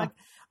just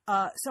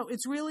so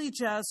it's really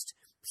just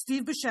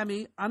Steve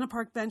Buscemi on a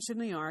park bench in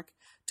New York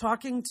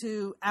talking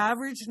to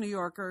average New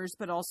Yorkers,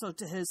 but also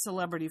to his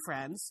celebrity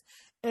friends.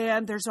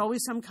 And there's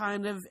always some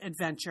kind of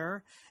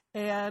adventure.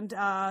 And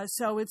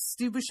so it's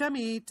Steve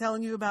Buscemi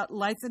telling you about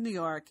life in New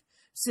York,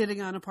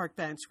 sitting on a park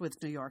bench with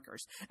New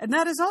Yorkers. And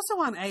that is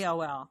also on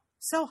AOL.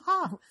 So,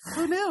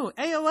 who knew?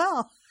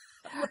 AOL.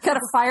 Gotta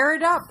fire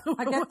it up.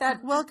 I get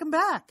that. Welcome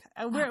back.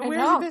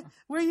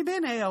 Where you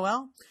been,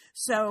 AOL?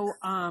 So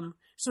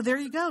there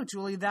you go,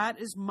 Julie.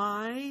 That is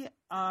my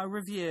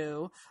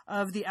review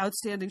of the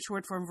outstanding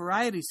short form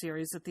variety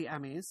series at the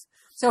Emmys.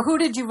 So who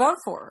did you vote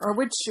for, or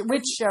which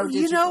show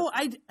did you?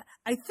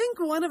 I think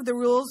one of the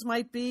rules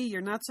might be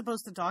you're not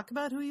supposed to talk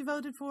about who you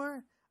voted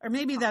for, or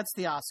maybe that's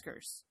the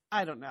Oscars.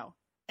 I don't know.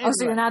 Anyway,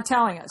 so you're not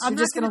telling us. You're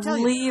just going to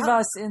leave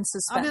us in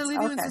suspense. I'm going to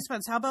leave you in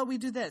suspense. How about we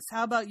do this?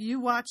 How about you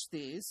watch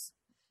these?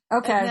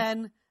 Okay. And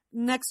then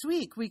next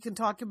week we can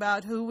talk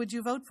about who would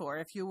you vote for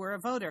if you were a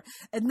voter.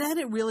 And then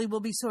it really will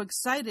be so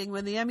exciting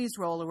when the Emmys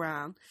roll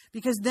around,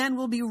 because then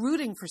we'll be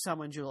rooting for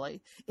someone,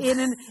 Julie, in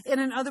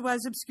an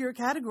otherwise obscure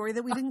category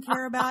that we didn't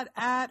care about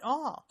at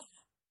all.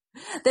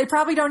 They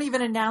probably don't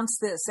even announce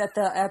this at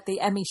the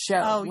Emmy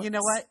show. Oh, you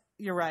know what?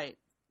 You're right.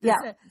 Yeah.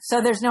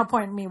 So there's no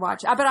point in me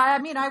watching. But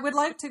I would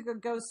like to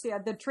go see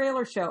the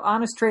trailer show,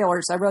 Honest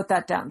Trailers. I wrote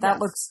that down.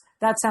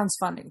 That sounds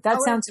funny. That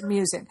sounds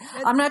amusing.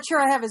 I'm not sure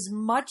I have as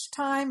much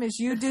time as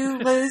you do,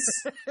 Liz.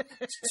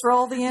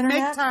 Troll the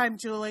internet. Make time,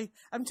 Julie.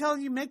 I'm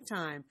telling you, make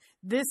time.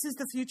 This is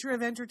the future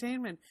of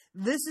entertainment.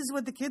 This is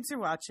what the kids are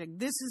watching.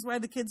 This is why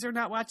the kids are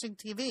not watching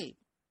TV.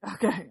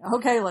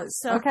 Okay, Liz.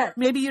 So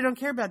maybe you don't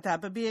care about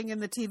that, but being in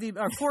the TV,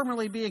 or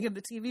formerly being in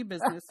the TV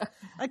business,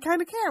 I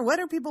kind of care.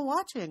 What are people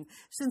watching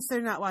since they're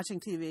not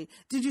watching TV?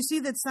 Did you see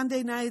that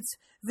Sunday night's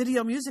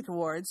Video Music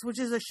Awards, which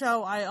is a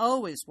show I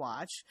always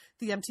watch,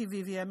 the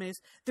MTV VMAs,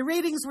 the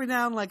ratings were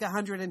down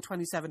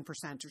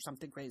 127% or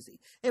something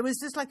crazy. It was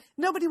just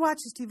nobody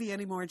watches TV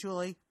anymore,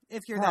 Julie,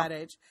 if you're that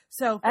age.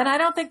 And I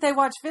don't think they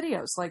watch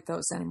videos like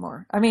those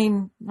anymore. I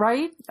mean,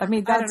 right? I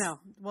mean, I don't know.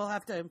 We'll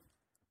have to.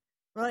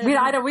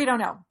 Well, We don't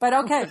know, but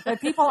okay.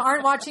 But people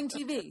aren't watching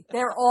TV;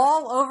 they're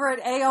all over at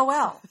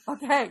AOL.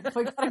 Okay,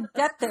 we got to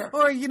get there.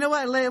 Or you know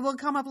what? We'll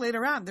come up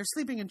later on. They're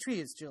sleeping in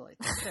trees, Julie.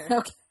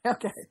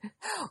 Okay.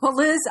 Well,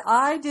 Liz,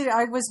 I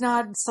was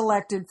not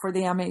selected for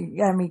the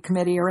Emmy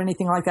committee or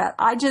anything like that.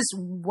 I just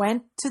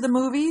went to the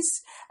movies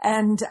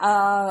and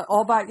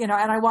all by and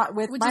I want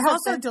with which my is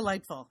husband. Also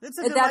delightful. It's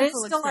a that is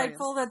experience.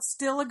 delightful. That's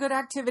still a good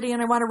activity,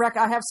 and I want to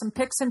I have some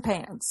picks and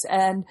pans,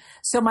 and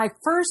so my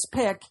first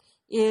pick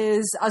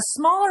is a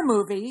smaller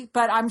movie,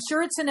 but I'm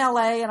sure it's in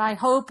LA, and I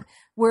hope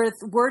with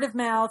word of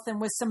mouth and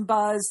with some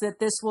buzz that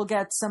this will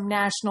get some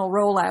national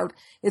rollout.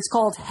 It's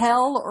called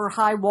Hell or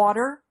High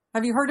Water.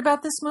 Have you heard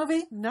about this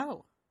movie?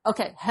 No.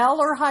 Okay. Hell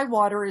or High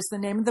Water is the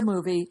name of the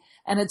movie,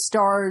 and it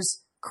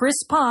stars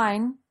Chris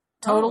Pine,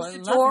 totally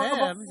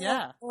adorable. Him.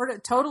 Yeah.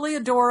 Totally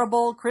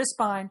adorable Chris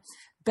Pine.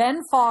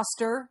 Ben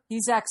Foster,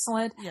 he's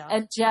excellent,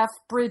 and Jeff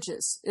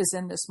Bridges is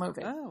in this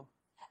movie. Oh.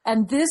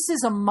 And this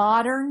is a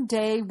modern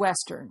day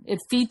Western. It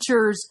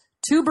features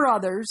two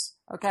brothers,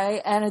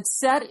 okay, and it's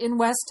set in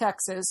West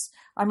Texas.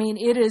 I mean,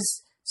 it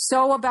is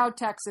so about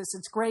Texas.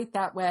 It's great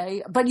that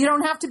way, but you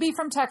don't have to be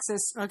from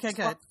Texas. Okay,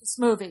 good. This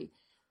movie.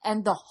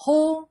 And the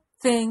whole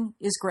thing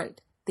is great.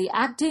 The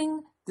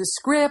acting, the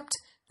script,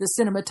 the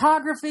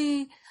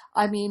cinematography.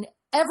 I mean,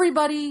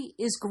 everybody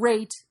is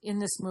great in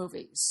this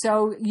movie.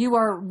 So you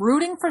are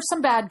rooting for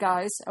some bad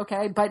guys,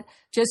 okay? But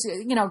just,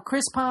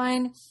 Chris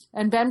Pine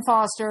and Ben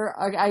Foster,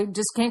 I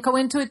just can't go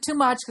into it too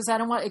much because I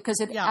don't want it, because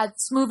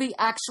this movie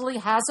actually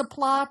has a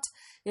plot.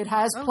 It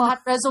has plot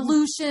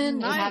resolution.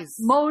 Nice. It has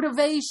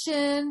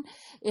motivation.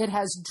 It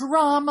has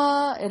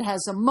drama. It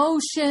has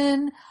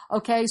emotion.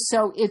 Okay,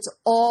 so it's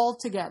all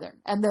together.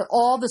 And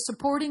all the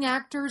supporting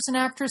actors and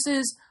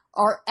actresses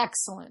are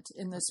excellent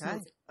in this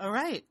movie. All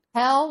right.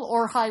 Hell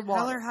or High Water.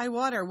 Hell or High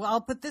Water. Well, I'll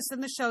put this in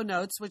the show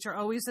notes, which are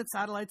always at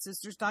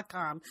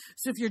satellitesisters.com.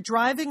 So if you're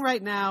driving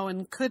right now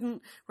and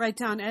couldn't write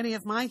down any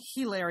of my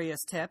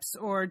hilarious tips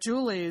or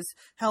Julie's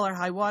Hell or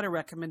High Water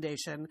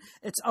recommendation,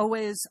 it's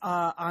always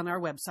on our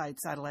website,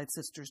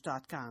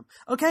 satellitesisters.com.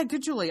 Okay,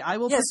 good, Julie. I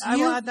will add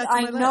that to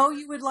my list. I know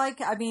you would like,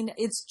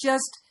 it's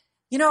just,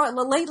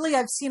 lately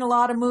I've seen a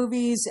lot of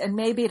movies and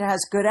maybe it has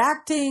good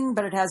acting,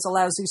 but it has a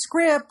lousy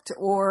script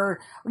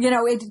or,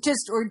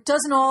 it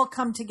doesn't all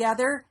come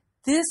together.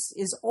 This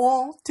is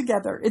all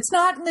together. It's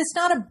not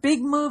a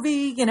big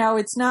movie,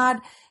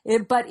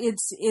 but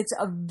it's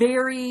a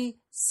very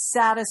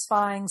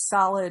satisfying,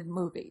 solid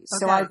movie.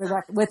 So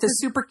with a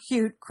super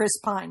cute Chris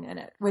Pine in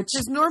it, which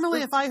because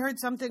normally if I heard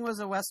something was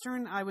a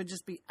Western, I would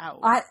just be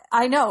out.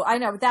 I know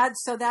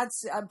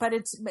but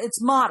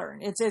it's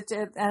modern.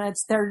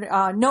 There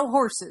are no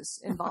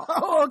horses involved.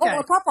 Oh, okay.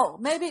 A couple,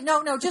 maybe.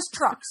 No, just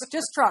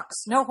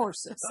trucks, no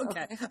horses.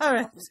 Okay. All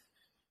right.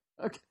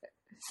 Okay.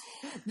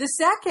 The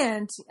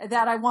second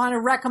that I want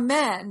to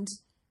recommend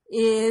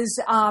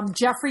is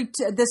Jeffrey.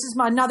 This is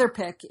my another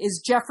pick.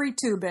 Is Jeffrey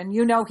Toobin.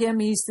 You know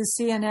him. He's the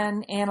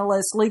CNN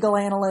analyst, legal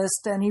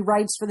analyst, and he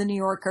writes for the New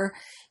Yorker.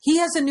 He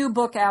has a new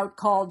book out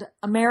called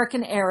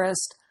American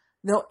Heiress,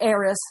 the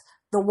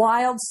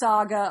Wild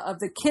Saga of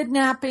the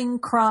Kidnapping,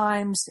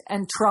 Crimes,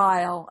 and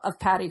Trial of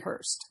Patty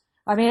Hearst.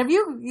 I mean,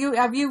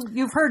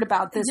 you've heard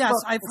about this book?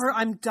 Yes,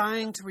 I'm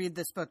dying to read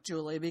this book,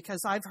 Julie, because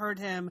I've heard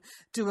him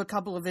do a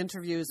couple of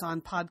interviews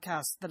on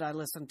podcasts that I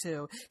listen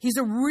to. He's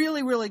a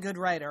really, really good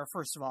writer,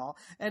 first of all.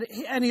 And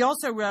he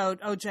also wrote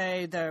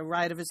O.J., The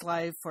Ride of His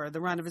Life, or The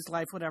Run of His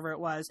Life, whatever it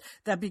was,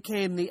 that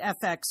became the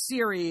FX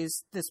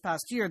series this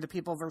past year, The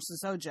People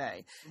versus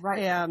O.J.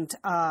 Right. And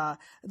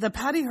the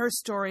Patty Hearst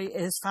story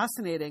is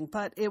fascinating,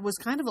 but it was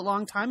kind of a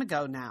long time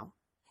ago now.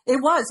 It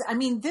was. I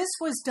mean, this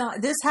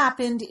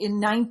happened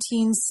in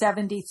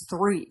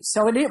 1973.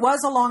 So it was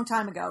a long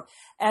time ago.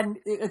 And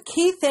a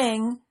key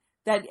thing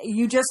that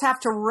you just have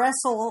to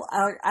wrestle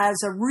as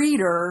a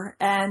reader,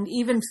 and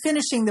even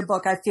finishing the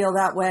book, I feel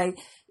that way,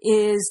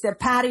 is that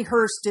Patty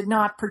Hearst did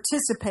not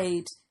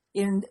participate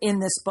in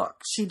this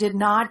book. She did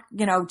not,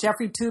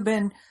 Jeffrey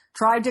Toobin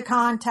tried to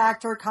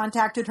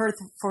contacted her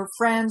for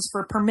friends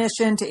for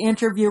permission to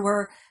interview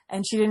her,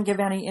 and she didn't give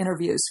any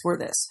interviews for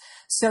this.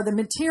 So the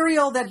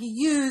material that he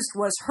used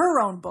was her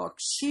own book.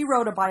 She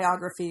wrote a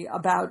biography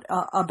about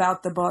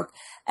the book,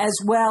 as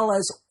well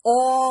as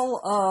all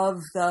of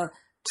the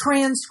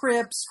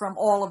transcripts from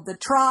all of the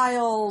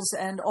trials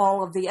and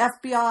all of the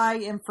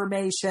FBI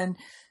information.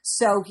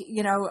 So,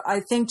 I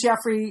think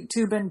Jeffrey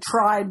Toobin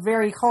tried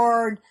very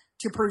hard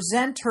to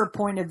present her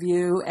point of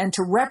view and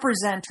to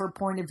represent her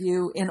point of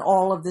view in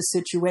all of the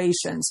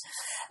situations.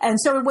 And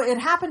so it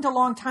happened a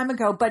long time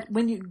ago, but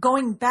when you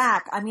going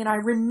back, I mean, I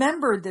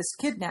remember this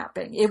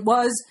kidnapping. It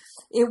was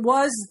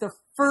the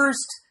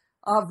first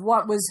of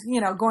what was,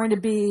 going to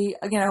be,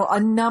 a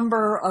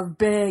number of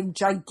big,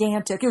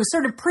 gigantic, it was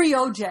sort of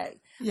pre-OJ,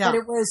 but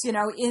it was,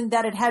 in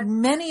that it had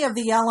many of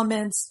the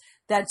elements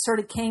that sort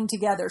of came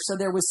together. So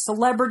there was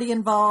celebrity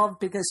involved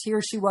because she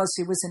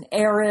was an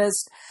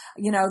heiress,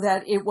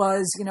 that it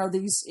was,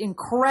 these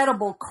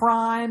incredible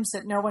crimes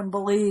that no one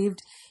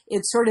believed.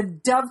 It sort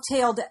of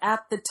dovetailed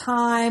at the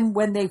time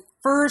when they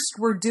first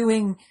were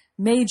doing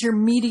major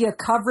media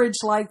coverage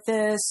like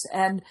this.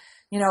 And,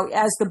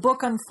 as the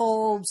book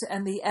unfolds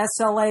and the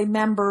SLA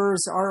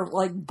members are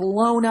like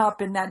blown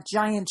up in that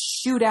giant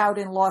shootout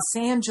in Los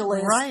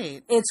Angeles,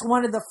 right. It's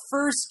one of the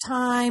first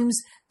times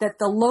that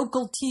the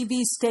local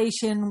TV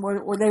station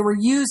where they were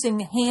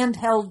using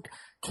handheld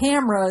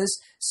cameras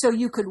so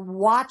you could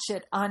watch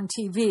it on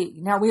TV.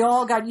 Now, we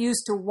all got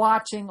used to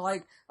watching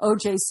like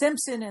O.J.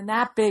 Simpson and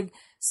that big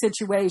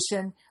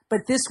situation,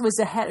 but this was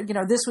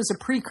this was a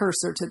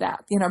precursor to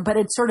that, but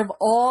it sort of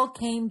all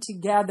came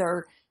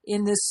together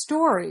in this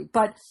story.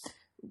 But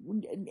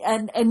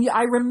and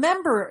I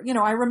remember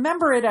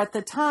it at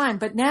the time,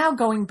 but now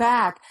going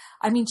back,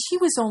 I mean, she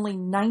was only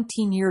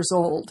 19 years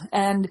old,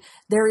 and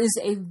there is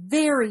a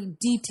very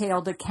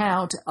detailed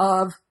account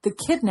of the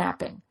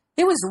kidnapping.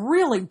 It was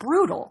really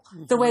brutal,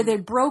 the way they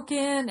broke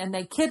in and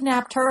they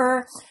kidnapped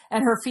her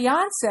and her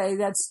fiance,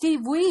 that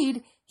Steve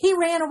Weed, he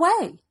ran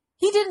away.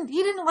 He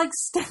didn't like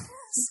stay.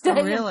 Oh,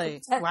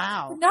 really?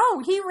 Wow. No,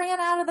 he ran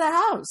out of the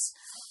house.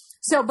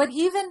 So, but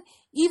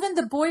even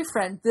the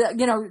boyfriend,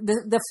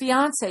 the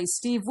fiance,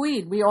 Steve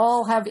Weed, we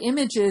all have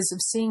images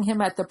of seeing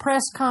him at the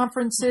press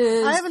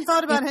conferences. I haven't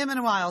thought about him in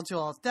a while,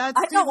 Jules. I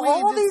know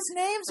all these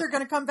names are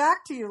going to come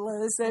back to you,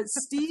 Liz. That's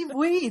Steve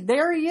Weed.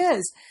 There he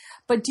is.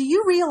 But do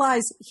you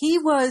realize he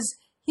was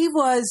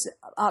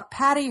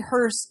Patty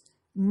Hearst's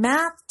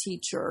math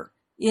teacher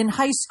in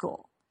high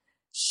school?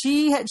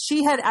 She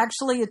had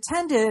actually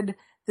attended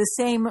the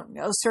same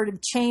sort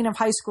of chain of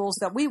high schools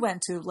that we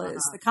went to, Liz,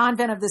 the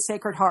Convent of the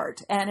Sacred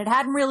Heart. And it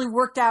hadn't really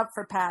worked out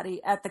for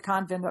Patty at the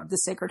Convent of the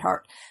Sacred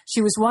Heart.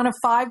 She was one of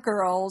 5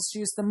 girls. She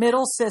was the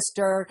middle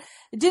sister.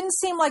 It didn't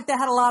seem like they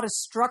had a lot of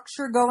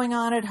structure going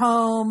on at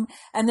home.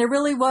 And there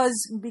really was,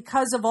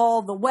 because of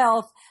all the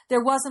wealth,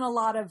 there wasn't a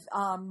lot of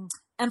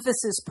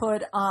emphasis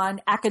put on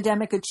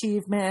academic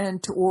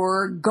achievement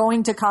or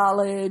going to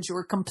college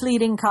or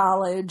completing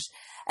college.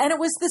 And it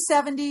was the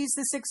 70s,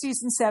 the 60s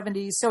and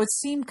 70s. So it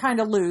seemed kind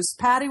of loose.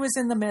 Patty was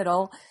in the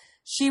middle.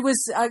 She was,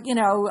 I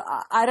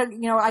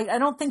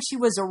don't think she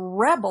was a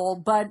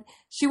rebel, but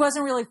she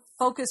wasn't really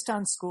focused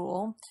on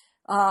school.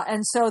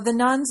 And so the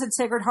nuns at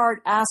Sacred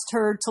Heart asked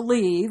her to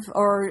leave,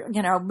 or,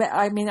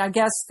 I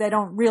guess they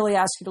don't really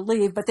ask you to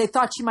leave, but they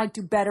thought she might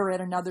do better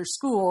at another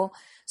school.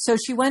 So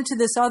she went to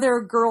this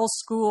other girls'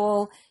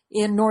 school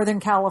in Northern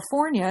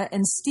California,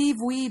 and Steve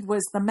Weed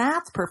was the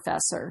math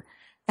professor.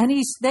 And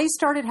they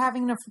started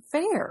having an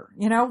affair,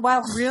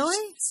 while.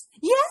 Really?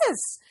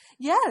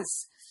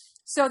 Yes.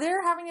 So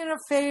they're having an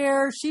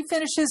affair. She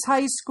finishes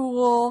high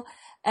school,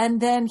 and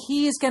then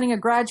he is getting a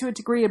graduate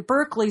degree at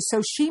Berkeley.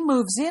 So she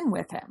moves in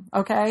with him.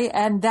 Okay.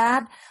 And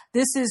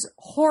this is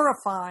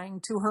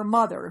horrifying to her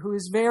mother, who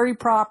is very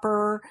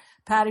proper.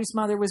 Patty's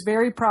mother was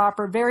very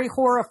proper, very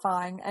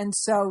horrifying. And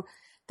so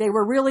they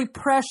were really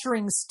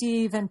pressuring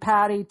Steve and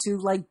Patty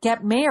to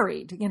get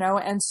married,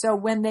 and so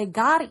when they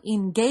got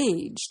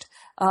engaged,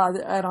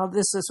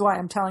 this is why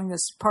I'm telling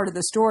this part of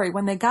the story.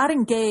 When they got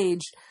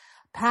engaged,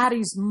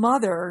 Patty's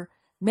mother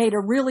made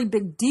a really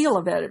big deal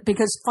of it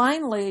because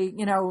finally,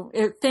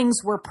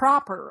 things were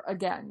proper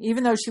again.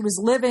 Even though she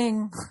was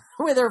living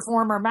with her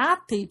former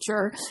math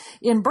teacher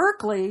in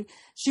Berkeley,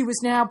 she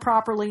was now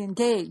properly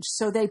engaged.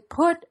 So they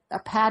put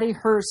Patty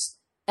Hearst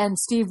and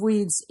Steve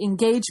Weed's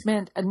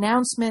engagement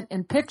announcement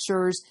and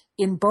pictures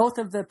in both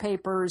of the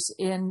papers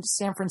in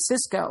San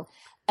Francisco.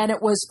 And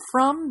it was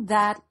from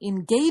that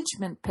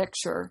engagement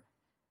picture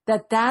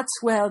that's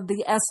where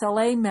the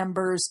SLA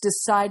members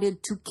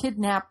decided to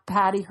kidnap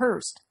Patty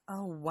Hearst.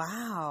 Oh,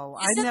 wow.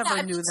 I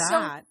never knew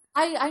that.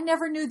 I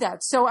never knew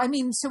that. So,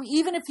 so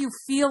even if you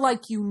feel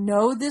like you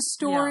know this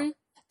story,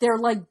 there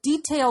are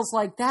details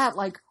like that,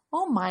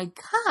 oh my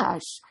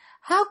gosh,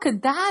 how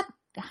could that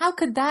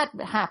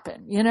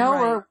happen?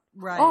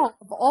 Right.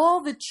 Of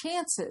all the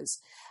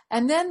chances.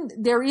 And then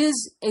there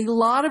is a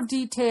lot of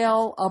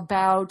detail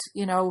about,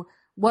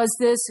 was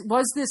this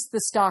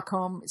the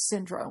Stockholm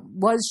syndrome?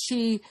 Was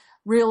she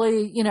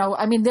really,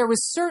 there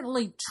was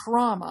certainly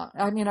trauma.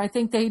 I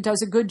think he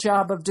does a good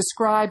job of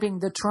describing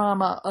the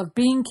trauma of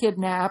being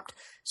kidnapped.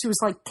 She was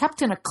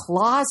kept in a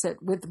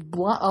closet with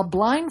a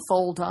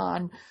blindfold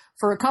on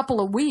for a couple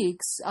of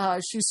weeks.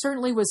 She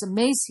certainly was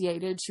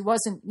emaciated. She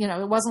wasn't,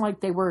 it wasn't like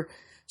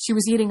she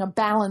was eating a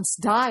balanced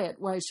diet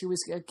while she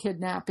was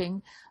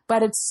kidnapping.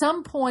 But at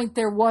some point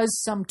there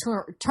was some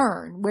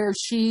turn where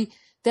she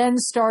then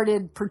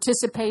started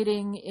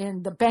participating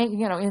in the bank,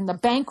 in the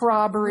bank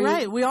robbery.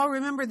 Right. We all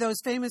remember those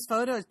famous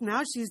photos.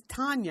 Now she's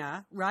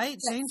Tanya, right?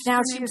 Yes. Changed Now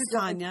her name to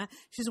Tanya.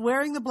 She's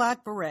wearing the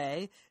black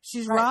beret.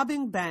 She's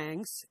robbing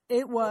banks.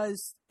 It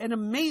was an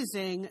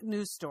amazing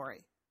news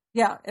story.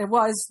 Yeah, it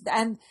was.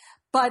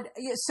 But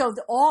so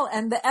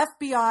the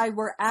FBI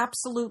were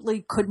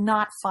absolutely could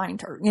not find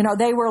her.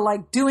 They were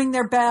doing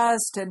their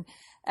best and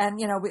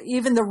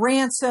even the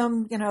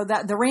ransom,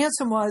 that the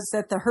ransom was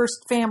that the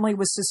Hearst family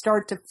was to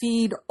start to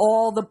feed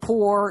all the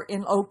poor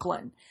in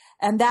Oakland.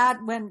 And that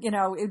went,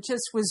 it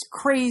just was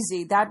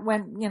crazy. That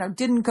went,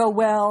 didn't go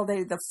well.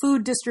 The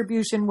food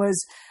distribution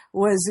was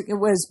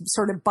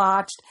sort of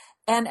botched.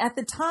 And at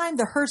the time,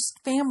 the Hearst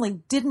family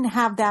didn't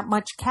have that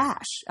much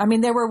cash. I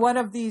mean, they were one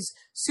of these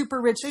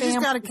super rich families. They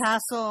just got a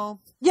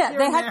castle. Yeah,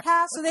 they had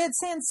castle. They had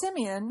San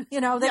Simeon. They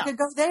could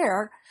go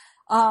there.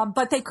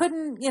 But they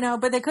couldn't,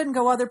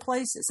 go other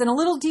places. And a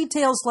little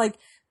details like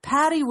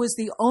Patty was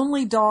the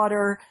only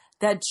daughter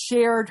that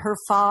shared her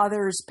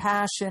father's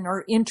passion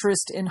or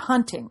interest in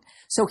hunting.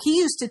 So he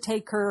used to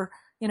take her,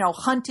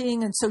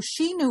 hunting. And so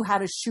she knew how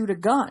to shoot a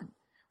gun,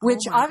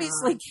 which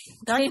obviously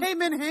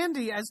came in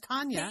handy as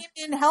Tanya.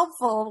 Came in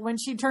helpful when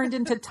she turned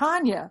into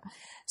Tanya.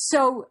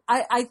 So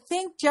I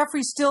think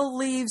Jeffrey still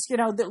leaves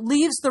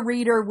the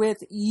reader with,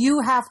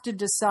 you have to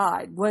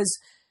decide.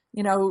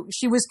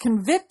 She was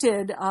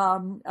convicted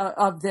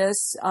of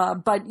this,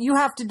 but you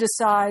have to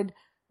decide,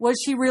 was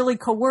she really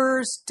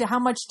coerced? How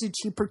much did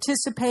she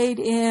participate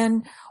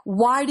in?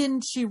 Why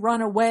didn't she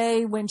run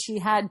away when she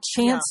had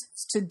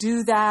chances to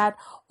do that?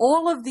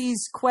 All of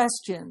these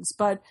questions,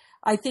 but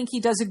I think he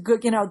does a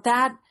good,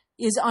 that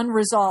is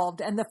unresolved.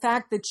 And the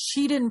fact that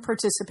she didn't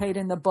participate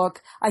in the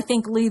book, I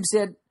think leaves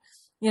it,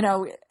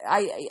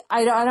 I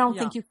don't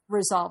think you can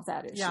resolve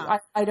that issue. Yeah.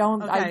 I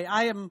don't. Okay.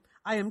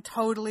 I am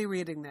totally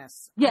reading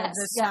this. Yes.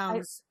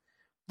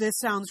 This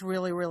sounds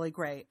really, really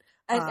great.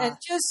 And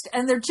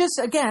they're just,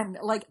 again,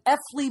 like F.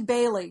 Lee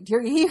Bailey.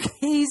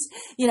 He's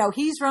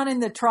running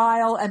the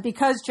trial. And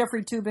because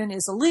Jeffrey Toobin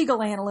is a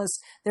legal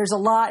analyst, there's a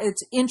lot,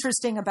 it's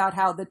interesting about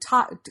how the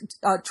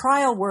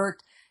trial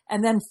worked.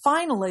 And then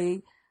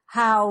finally,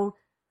 how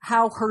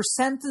her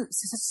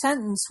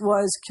sentence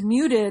was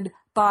commuted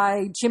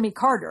by Jimmy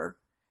Carter,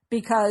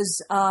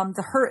 because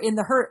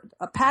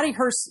Patty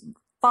Hearst's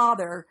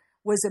father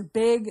was a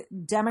big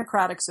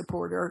Democratic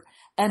supporter,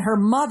 and her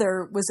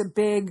mother was a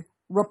big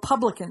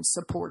Republican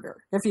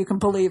supporter, if you can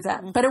believe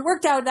that. But it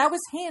worked out. That was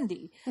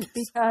handy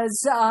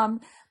because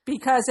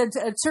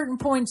at certain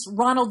points,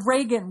 Ronald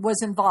Reagan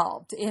was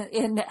involved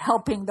in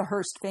helping the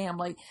Hearst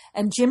family.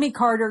 And Jimmy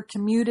Carter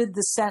commuted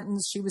the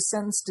sentence. She was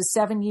sentenced to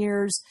 7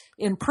 years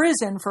in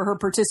prison for her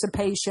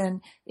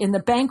participation in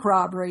the bank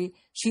robbery.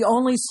 She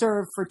only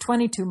served for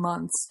 22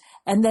 months.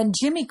 And then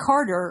Jimmy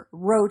Carter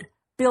wrote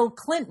Bill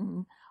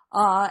Clinton,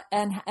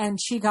 and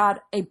she got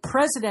a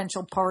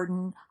presidential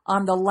pardon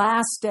on the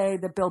last day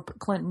that Bill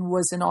Clinton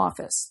was in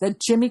office. That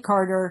Jimmy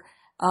Carter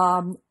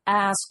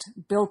asked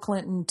Bill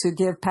Clinton to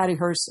give Patty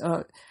Hearst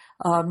a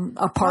pardon.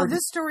 Well,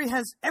 this story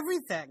has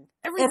everything.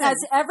 It has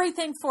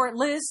everything for it,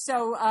 Liz.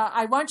 So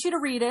I want you to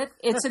read it.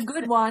 It's a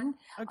good one.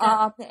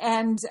 Okay.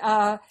 And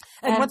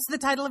what's the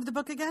title of the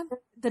book again?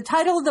 The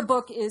title of the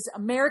book is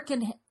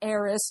American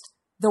Heiress: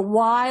 The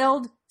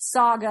Wild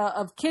Saga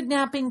of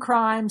Kidnapping,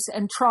 Crimes,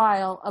 and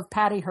Trial of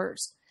Patty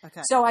Hearst.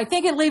 Okay. So I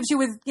think it leaves you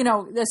with,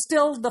 there's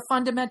still the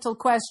fundamental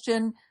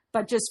question,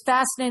 but just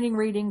fascinating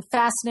reading,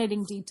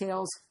 fascinating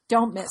details.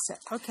 Don't miss it.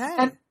 Okay.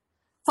 And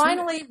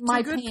finally,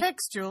 two good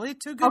picks, Julie.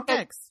 Two good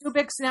picks. 2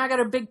 picks. Now I got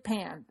a big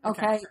pan.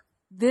 Okay.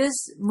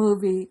 This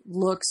movie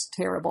looks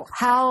terrible.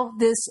 How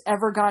this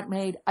ever got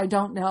made, I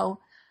don't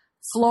know.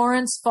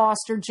 Florence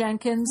Foster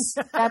Jenkins,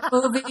 that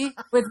movie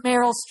with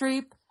Meryl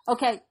Streep.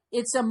 Okay.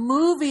 It's a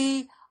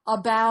movie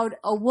about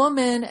a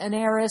woman,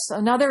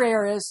 another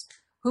heiress,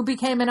 who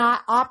became an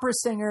opera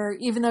singer,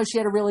 even though she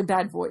had a really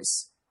bad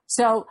voice.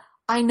 So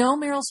I know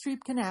Meryl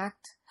Streep can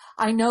act.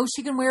 I know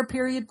she can wear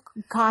period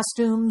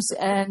costumes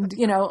and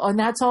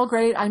that's all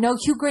great. I know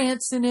Hugh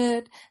Grant's in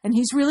it and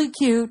he's really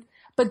cute,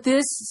 but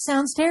this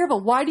sounds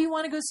terrible. Why do you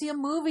want to go see a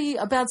movie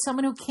about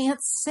someone who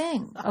can't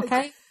sing?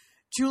 Okay.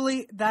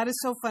 Julie, that is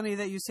so funny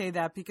that you say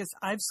that, because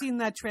I've seen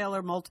that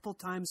trailer multiple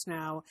times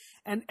now.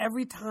 And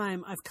every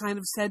time I've kind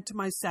of said to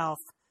myself,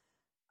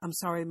 I'm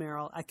sorry,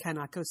 Meryl, I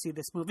cannot go see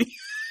this movie.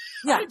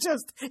 Yeah. It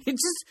just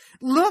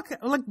look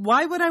like,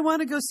 why would I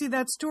want to go see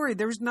that story?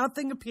 There's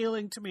nothing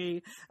appealing to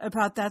me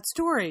about that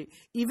story,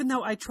 even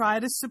though I try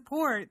to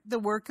support the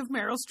work of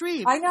Meryl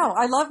Streep. I know.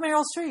 I love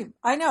Meryl Streep.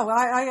 I know.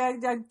 I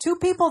 2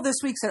 people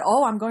this week said,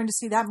 "Oh, I'm going to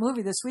see that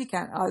movie this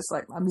weekend." I was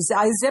like,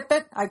 I zip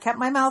it. I kept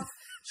my mouth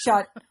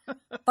shut,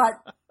 but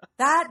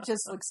that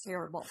just looks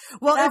terrible.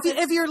 Well,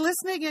 if you're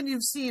listening and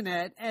you've seen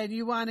it and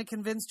you want to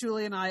convince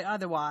Julie and I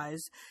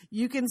otherwise,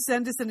 you can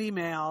send us an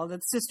email.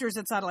 That's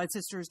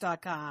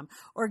sisters@satellitesisters.com,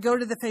 or go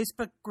to the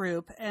Facebook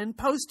group and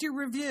post your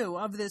review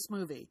of this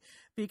movie,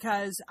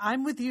 because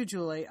I'm with you,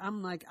 Julie.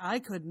 I'm like, I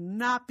could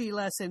not be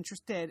less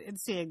interested in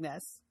seeing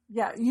this.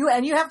 Yeah, you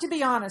have to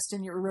be honest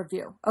in your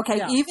review. Okay,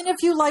 yeah. Even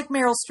if you like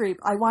Meryl Streep,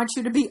 I want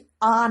you to be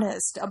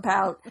honest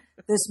about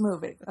this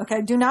movie.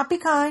 Okay, do not be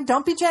kind.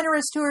 Don't be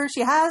generous to her.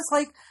 She has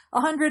like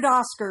 100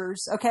 Oscars.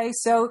 Okay,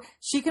 so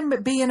she can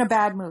be in a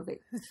bad movie.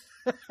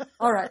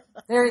 All right,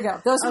 there you go.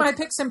 Those are my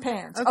picks and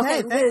pans.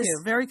 Okay, thank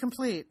you. Very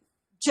complete.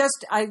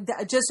 Just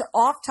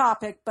off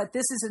topic, but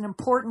this is an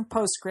important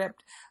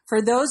postscript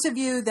for those of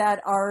you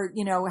that are,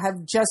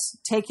 have just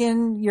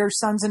taken your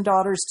sons and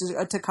daughters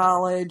to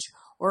college.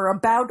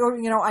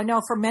 I know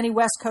for many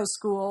West Coast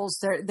schools,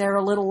 they're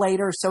a little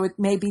later, so it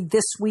may be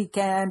this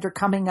weekend or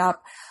coming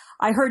up.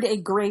 I heard a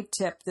great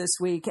tip this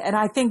week, and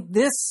I think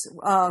this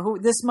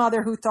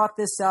mother who thought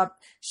this up,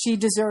 she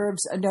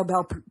deserves a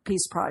Nobel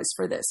Peace Prize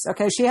for this.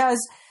 Okay, she has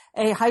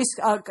a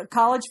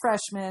college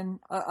freshman,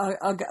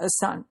 a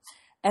son.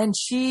 And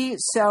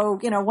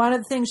one of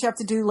the things you have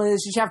to do, Liz,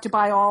 is you have to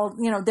buy all,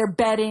 their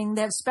bedding.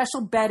 They have special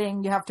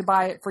bedding. You have to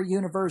buy it for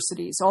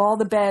universities. All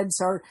the beds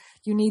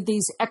you need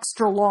these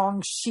extra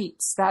long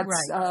sheets. That's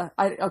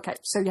right. Okay.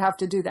 So you have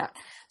to do that.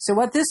 So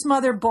what this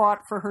mother bought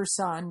for her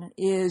son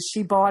is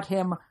she bought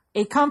him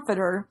a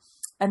comforter,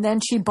 and then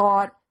she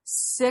bought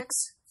 6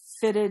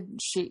 fitted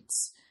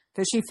sheets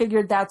because she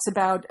figured that's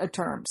about a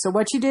term. So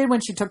what she did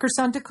when she took her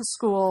son to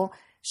school,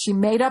 she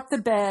made up the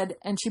bed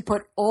and she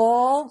put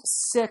all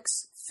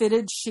 6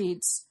 fitted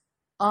sheets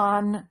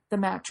on the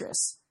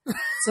mattress.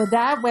 So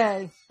that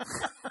way,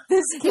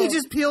 this kid, he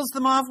just peels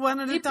them off one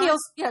at a time?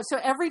 So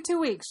every 2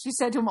 weeks, she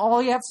said to him,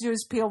 all you have to do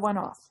is peel one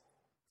off.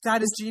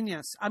 That is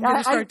genius. I'm going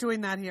to start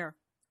doing that here.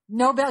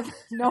 Nobel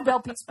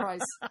Peace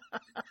Prize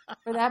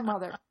for that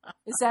mother.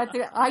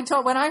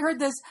 When I heard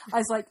this, I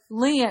was like,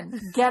 Leon,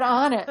 get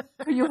on it.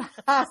 You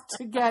have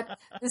to get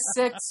the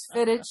 6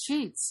 fitted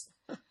sheets.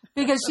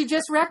 Because she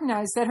just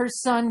recognized that her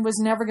son was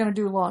never going to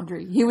do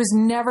laundry. He was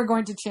never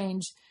going to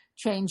change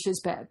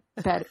his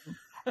bedding.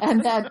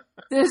 And that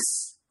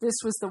this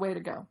was the way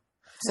to go.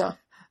 So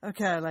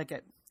okay, I like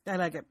it.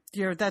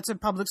 That's a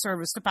public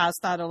service to pass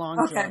that along.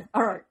 Okay, Julie.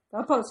 All right.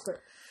 I'll post it.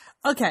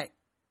 Okay,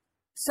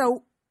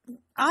 so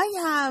I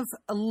have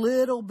a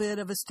little bit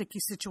of a sticky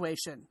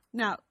situation.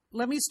 Now,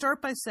 let me start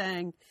by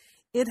saying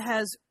it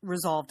has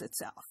resolved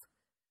itself.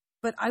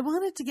 But I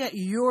wanted to get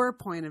your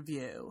point of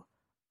view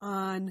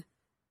on,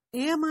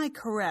 am I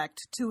correct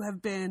to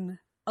have been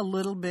a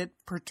little bit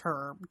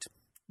perturbed?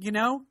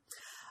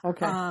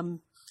 Okay.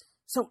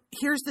 So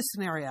here's the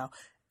scenario,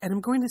 and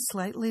I'm going to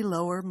slightly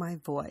lower my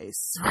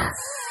voice.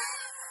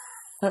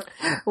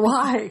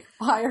 Why?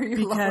 Why are you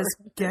Because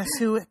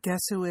lowering?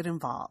 guess who it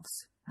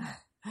involves?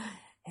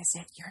 Is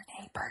it your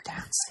neighbor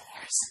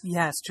downstairs?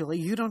 Yes, Julie,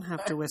 you don't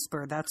have to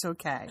whisper. That's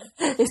okay.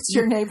 It's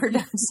your neighbor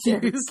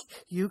downstairs.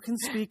 You can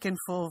speak in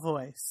full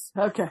voice.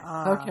 Okay.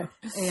 Okay.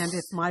 And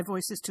if my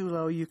voice is too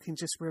low, you can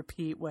just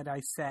repeat what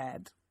I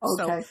said.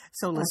 Okay.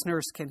 So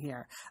listeners can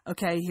hear.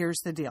 Okay,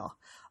 here's the deal.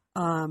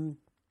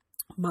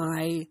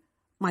 My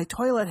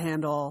toilet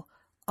handle.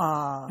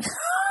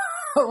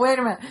 Wait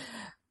a minute.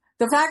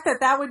 The fact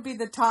that would be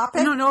the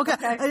topic. No. Okay.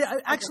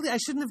 Actually, I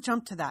shouldn't have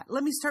jumped to that.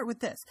 Let me start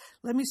with this.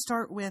 Let me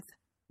start with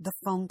the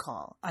phone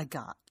call I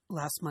got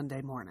last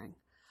Monday morning.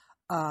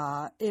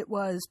 It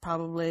was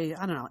probably,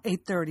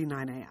 8:30,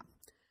 9 a.m.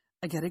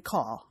 I get a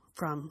call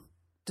from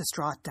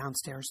distraught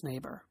downstairs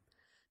neighbor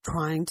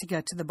trying to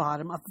get to the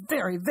bottom of a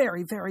very,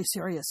 very, very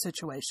serious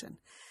situation.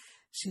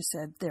 She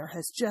said there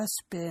has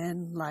just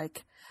been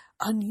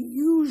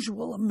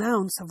unusual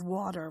amounts of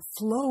water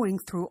flowing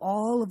through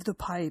all of the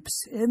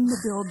pipes in the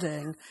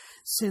building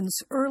since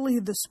early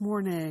this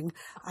morning.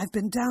 I've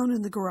been down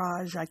in the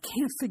garage. I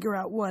can't figure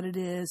out what it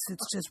is.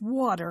 It's just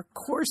water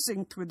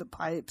coursing through the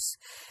pipes.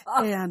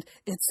 And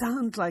it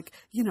sounds like,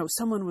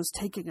 someone was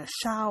taking a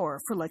shower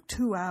for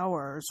 2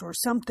 hours or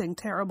something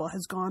terrible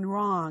has gone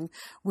wrong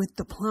with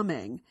the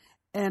plumbing.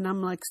 And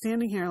I'm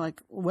standing here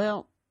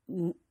well,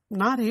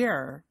 not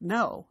here.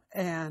 No.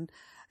 And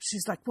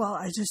she's like, well,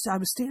 I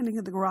was standing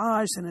in the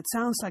garage and it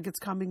sounds like it's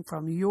coming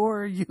from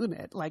your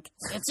unit.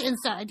 It's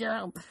inside your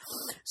home.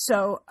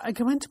 So I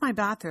go into my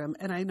bathroom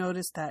and I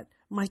notice that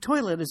my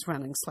toilet is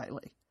running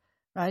slightly,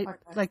 right?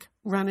 Okay.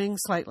 Running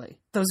slightly.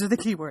 Those are the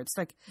key words.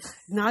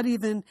 Not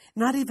even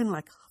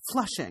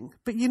flushing,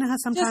 but you know how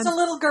sometimes. Just a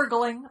little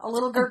gurgling.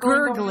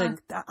 Gurgling.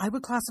 I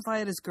would classify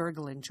it as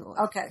gurgling, Julie.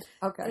 Okay.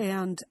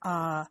 And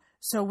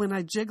so when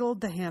I jiggled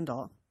the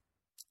handle,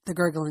 the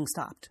gurgling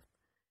stopped.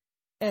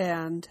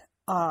 And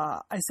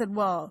I said,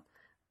 well,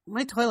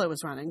 my toilet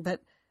was running, but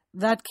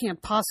that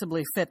can't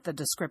possibly fit the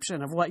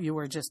description of what you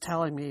were just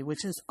telling me,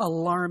 which is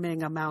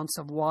alarming amounts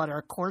of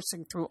water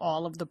coursing through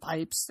all of the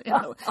pipes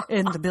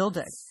in the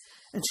building.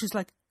 And she's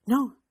like,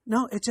 no,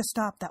 it just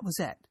stopped. That was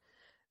it.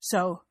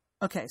 So,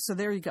 okay, so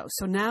there you go.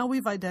 So now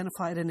we've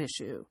identified an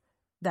issue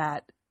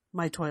that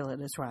my toilet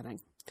is running.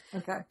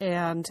 Okay.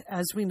 And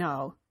as we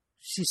know,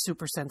 she's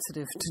super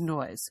sensitive to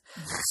noise.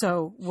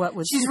 So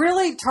she's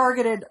really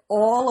targeted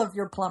all of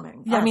your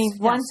plumbing. Yes,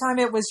 one time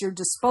it was your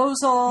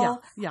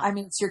disposal. Yeah.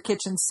 It's your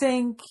kitchen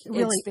sink.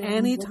 Really, it's been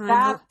anytime your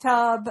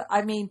bathtub.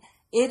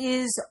 It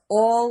is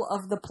all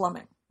of the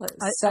plumbing.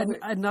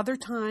 Another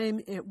time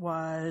it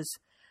was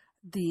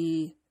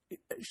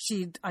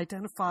she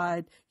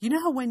identified,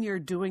 how when you're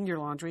doing your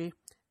laundry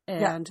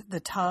and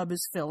the tub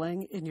is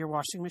filling in your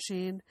washing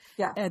machine.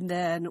 Yeah. And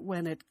then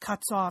when it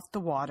cuts off the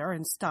water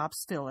and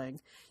stops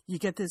filling, you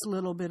get this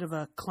little bit of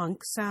a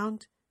clunk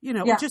sound,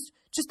 just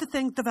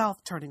the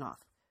valve turning off.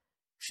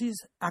 She's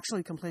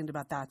actually complained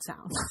about that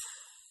sound.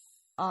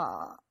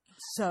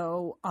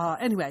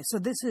 Anyway, so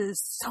this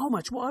is so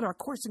much water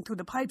coursing through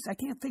the pipes. I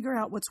can't figure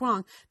out what's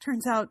wrong.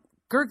 Turns out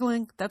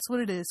gurgling. That's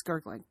what it is,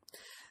 gurgling.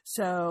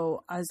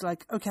 So I was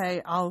like,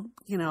 okay, I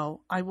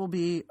will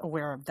be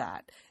aware of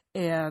that.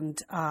 And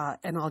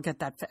I'll get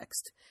that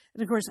fixed.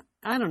 And of course,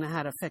 I don't know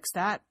how to fix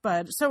that,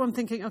 so I'm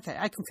thinking, okay,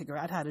 I can figure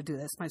out how to do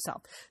this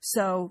myself.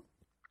 So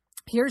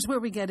here's where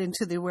we get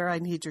into where I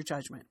need your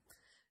judgment.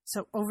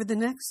 So over the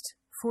next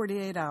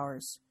 48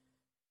 hours,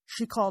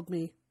 she called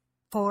me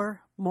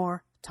 4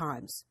 more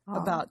times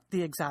about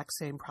the exact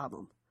same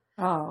problem.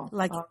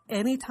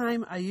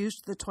 Anytime I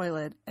used the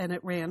toilet and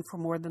it ran for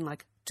more than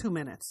 2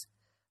 minutes,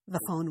 the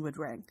phone would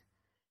ring.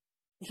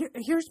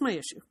 Here's my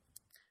issue.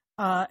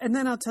 And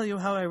then I'll tell you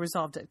how I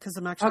resolved it, because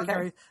I'm actually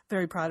very,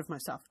 very proud of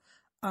myself.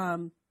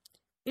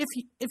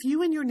 If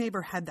you and your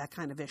neighbor had that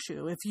kind of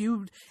issue, if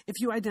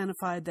you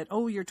identified that,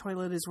 your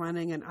toilet is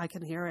running and I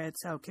can hear it,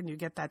 so can you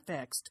get that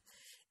fixed?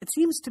 It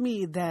seems to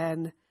me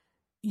then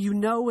you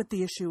know what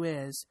the issue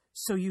is,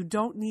 so you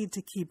don't need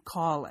to keep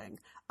calling.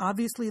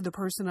 Obviously, the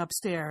person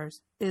upstairs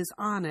is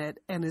on it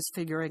and is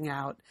figuring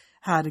out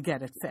how to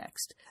get it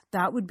fixed.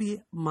 That would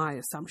be my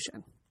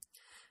assumption.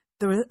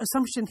 The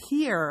assumption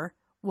here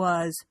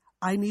was,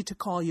 I need to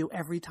call you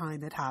every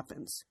time it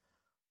happens.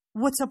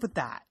 What's up with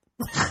that?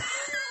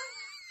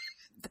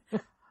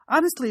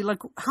 Honestly,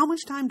 how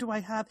much time do I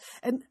have?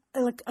 And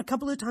a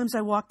couple of times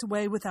I walked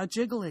away without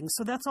jiggling.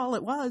 So that's all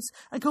it was.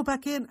 I go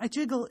back in, I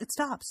jiggle, it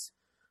stops.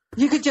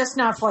 You could just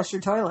not flush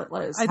your toilet,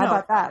 Liz. I know. How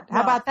about that?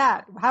 How about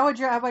that? How would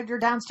your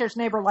downstairs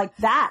neighbor like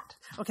that?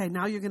 Okay,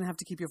 now you're going to have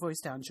to keep your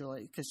voice down,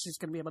 Julie, because she's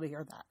going to be able to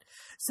hear that.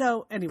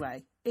 So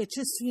anyway, it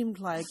just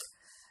seemed like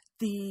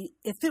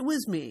if it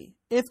was me,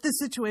 if the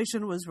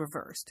situation was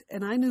reversed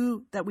and I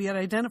knew that we had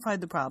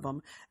identified the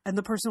problem and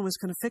the person was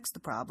going to fix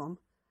the problem,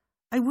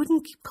 I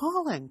wouldn't keep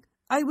calling.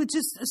 I would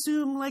just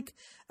assume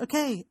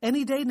okay,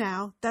 any day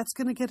now, that's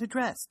going to get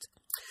addressed.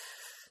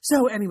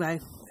 So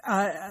anyway,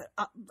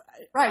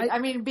 right. I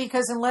mean,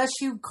 because unless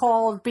you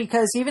called,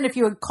 because even if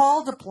you had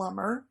called a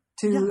plumber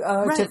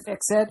to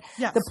fix it,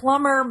 the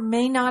plumber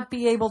may not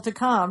be able to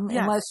come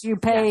unless you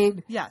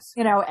paid,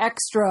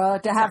 extra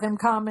to have him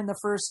come in the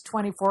first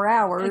 24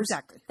 hours.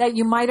 Exactly. That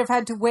you might have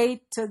had to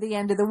wait to the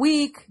end of the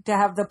week to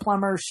have the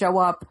plumber show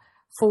up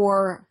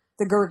for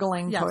the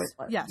gurgling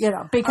toilet. Yes.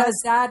 Because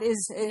that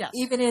is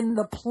even in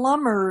the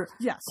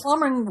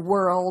plumbing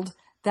world,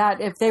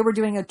 that if they were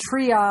doing a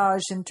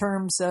triage in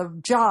terms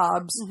of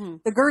jobs,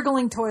 the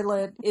gurgling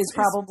toilet is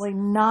probably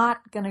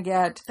not going to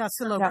get. That's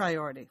the low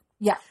priority.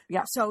 Yeah.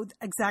 So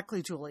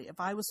exactly, Julie. If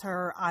I was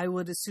her, I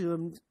would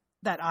assume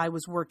that I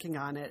was working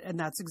on it, and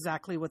that's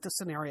exactly what the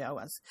scenario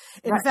was.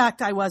 In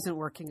fact, I wasn't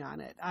working on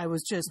it. I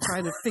was just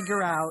trying to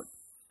figure out.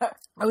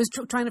 I was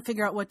trying to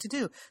figure out what to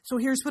do. So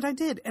here's what I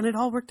did, and it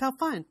all worked out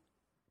fine.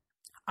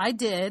 I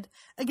did,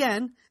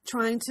 again,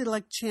 trying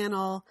to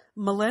channel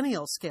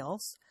millennial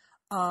skills.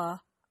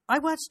 I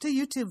watched a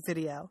YouTube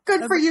video.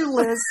 Good for you,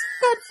 Liz.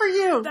 Good for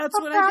you. That's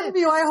I'm what proud I did. Of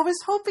you. I was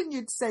hoping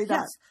you'd say that.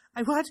 Yes,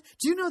 I watched.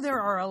 Do you know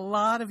there are a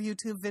lot of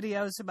YouTube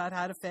videos about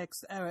how to fix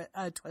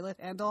a toilet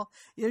handle?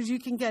 You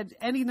can get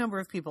any number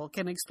of people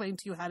can explain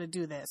to you how to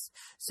do this.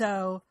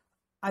 So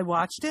I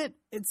watched it.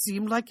 It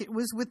seemed like it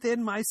was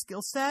within my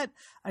skill set.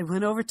 I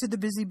went over to the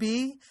Busy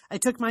Bee. I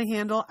took my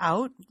handle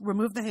out,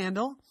 removed the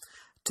handle.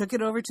 Took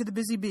it over to the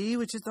Busy Bee,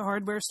 which is the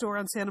hardware store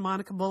on Santa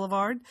Monica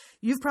Boulevard.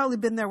 You've probably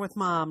been there with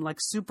Mom,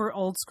 super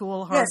old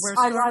school hardware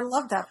store. Yes, I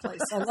love that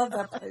place. I love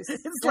that place.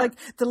 It's like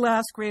the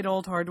last great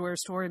old hardware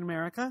store in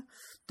America.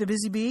 The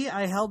Busy Bee,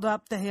 I held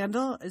up the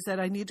handle, I said,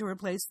 I need to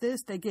replace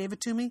this. They gave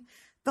it to me.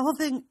 The whole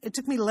thing, it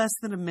took me less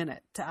than a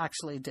minute to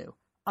actually do.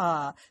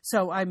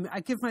 So I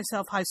give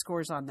myself high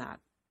scores on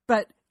that.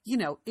 But,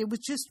 it was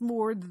just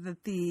more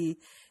that the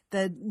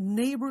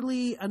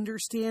neighborly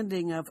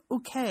understanding of,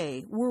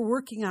 okay, we're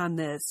working on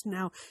this.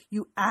 Now,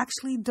 you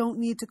actually don't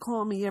need to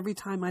call me every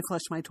time I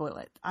flush my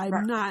toilet.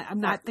 I'm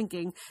not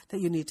thinking that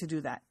you need to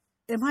do that.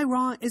 Am I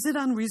wrong? Is it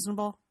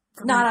unreasonable?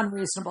 Not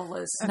unreasonable,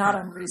 Liz. Okay. Not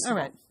unreasonable.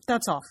 All right.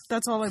 That's all.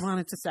 That's all I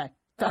wanted to say.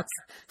 That's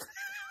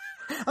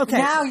okay.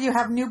 Now you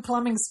have new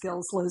plumbing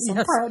skills, Liz.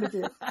 I'm proud of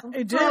you.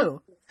 I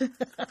do.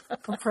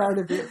 I'm proud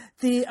of you.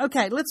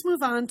 Okay, let's move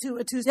on to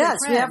a Tuesday trend.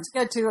 Yes, we have to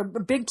get to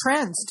a big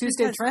trends,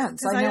 Tuesday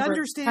trends. Because I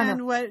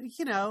understand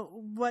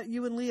what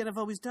you and Leah have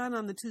always done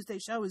on the Tuesday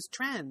show is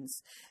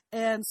trends.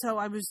 And so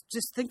I was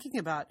just thinking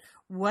about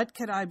what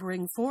could I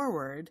bring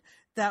forward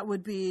that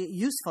would be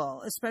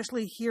useful,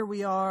 especially here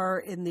we are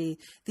in the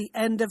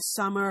end of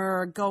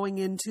summer, going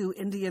into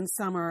Indian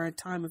summer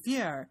time of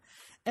year.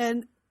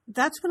 And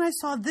that's when I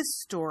saw this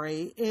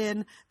story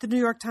in the New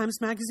York Times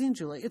Magazine,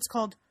 Julie. It's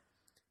called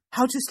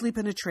How to Sleep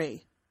in a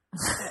Tree.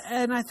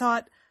 And I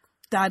thought,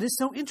 that is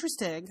so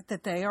interesting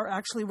that they are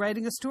actually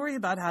writing a story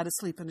about how to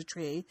sleep in a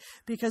tree.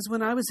 Because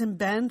when I was in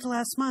Bend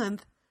last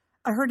month,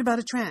 I heard about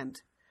a trend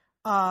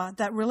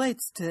that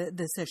relates to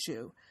this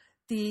issue.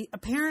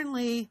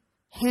 Apparently,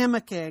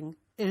 hammocking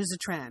is a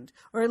trend,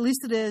 or at least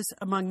it is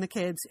among the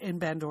kids in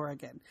Bend,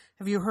 Oregon.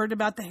 Have you heard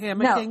about the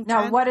hammocking No,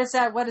 trend? what is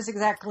that? What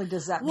exactly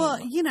does that mean?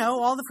 Well,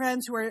 all the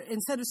friends who are,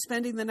 instead of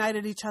spending the night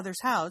at each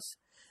other's house,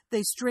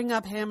 they string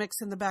up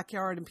hammocks in the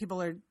backyard, and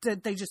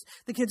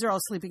the kids are all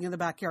sleeping in the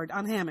backyard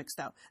on hammocks,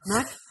 though.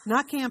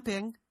 Not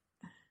camping,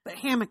 but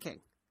hammocking.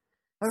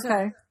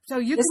 Okay. So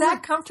is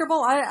that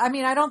comfortable? I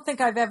mean, I don't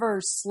think I've ever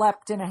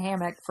slept in a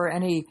hammock for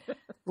any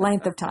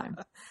length of time.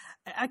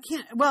 I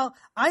can't. Well,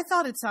 I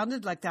thought it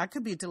sounded like that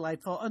could be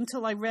delightful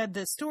until I read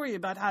this story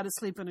about how to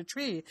sleep in a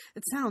tree.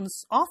 It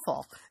sounds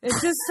awful. It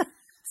just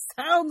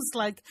sounds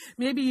like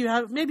maybe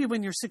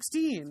when you're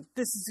 16,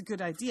 this is a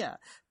good idea.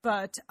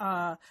 But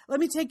let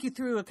me take you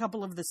through a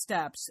couple of the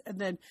steps, and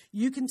then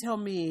you can tell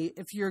me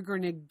if you're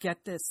going to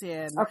get this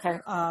in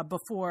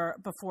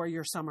before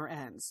your summer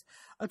ends.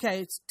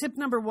 Okay, tip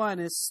number 1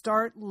 is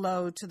start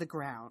low to the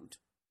ground.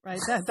 Right,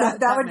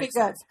 that would be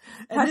good.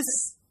 And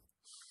this.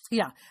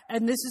 Yeah,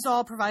 and this is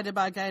all provided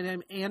by a guy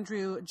named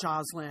Andrew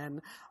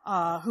Joslin,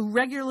 who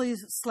regularly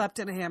slept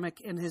in a hammock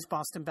in his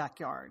Boston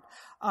backyard.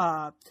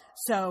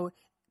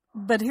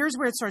 But here's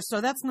where it starts.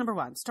 So that's number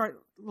 1,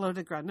 start low to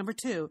the ground. Number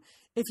 2,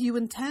 if you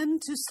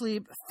intend to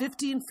sleep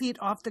 15 feet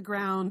off the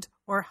ground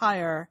or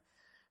higher,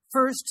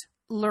 first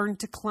learn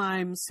to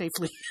climb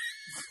safely.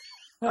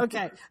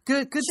 Okay,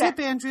 good tip,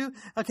 Andrew.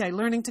 Okay,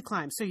 learning to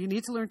climb. So you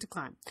need to learn to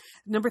climb.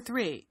 Number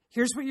 3,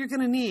 here's what you're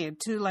going to need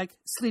to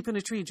sleep in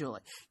a tree,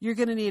 Julie. You're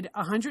going to need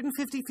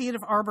 150 feet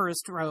of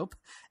arborist rope,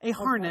 a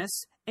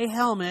harness, a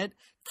helmet,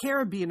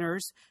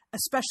 carabiners, a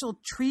special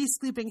tree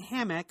sleeping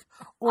hammock,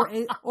 or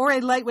a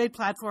lightweight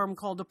platform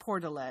called a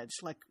portaledge.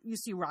 Like you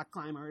see rock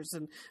climbers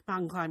and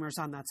mountain climbers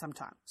on that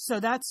sometimes. So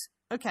that's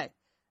okay.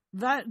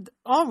 That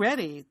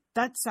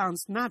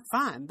sounds not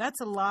fun.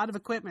 That's a lot of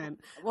equipment.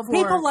 Well,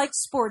 people like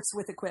sports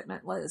with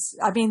equipment, Liz.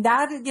 I mean,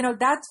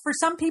 that's for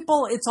some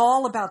people, it's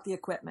all about the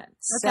equipment.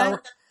 Okay. So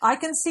I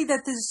can see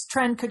that this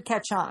trend could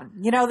catch on.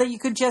 That you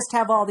could just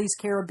have all these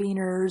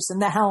carabiners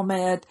and the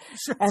helmet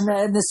and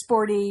the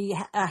sporty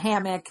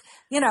hammock.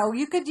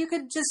 You could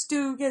just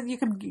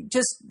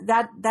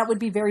that would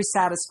be very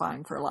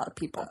satisfying for a lot of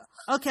people.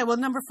 Okay, well,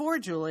 number 4,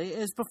 Julie,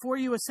 is before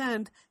you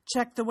ascend,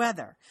 check the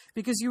weather,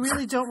 because you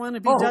really don't want to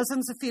be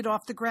dozens of feet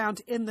off the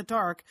ground in the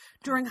dark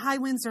during high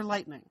winds or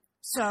lightning.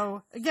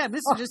 So, again,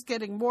 this is just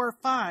getting more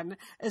fun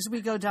as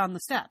we go down the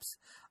steps.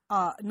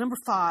 Number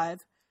 5,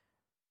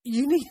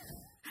 you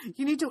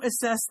need to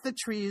assess the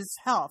tree's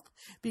health,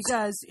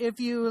 because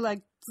if you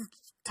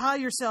tie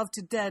yourself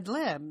to dead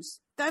limbs,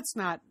 that's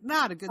not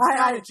a good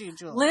strategy,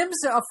 Julie. Limbs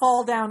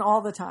fall down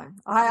all the time.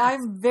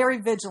 I'm very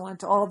vigilant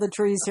to all the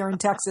trees here in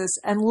Texas,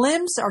 and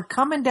limbs are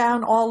coming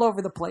down all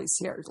over the place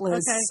here,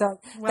 Liz. Okay.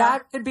 So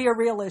that could be a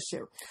real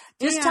issue.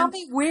 Just tell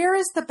me, where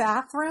is the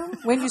bathroom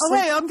when you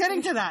sleep? Wait, I'm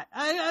getting to that.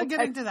 I'm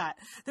getting to that.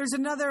 There's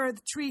another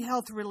tree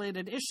health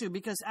related issue,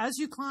 because as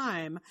you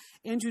climb,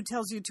 Andrew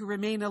tells you to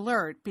remain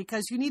alert,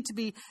 because you need to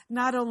be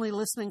not only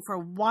listening for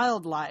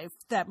wildlife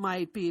that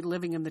might be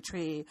living in the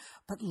tree,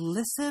 but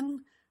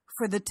listen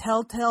for the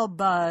telltale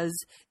buzz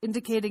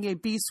indicating a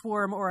bee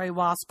swarm or a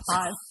wasp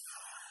hive.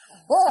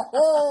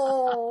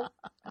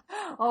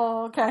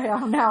 Okay.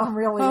 Now I'm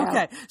really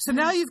okay. So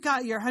now you've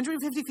got your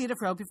 150 feet of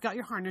rope, you've got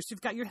your harness, you've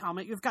got your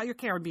helmet, you've got your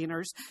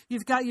carabiners,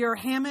 you've got your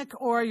hammock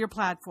or your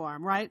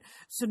platform, right?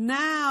 So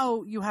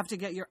now you have to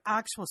get your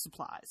actual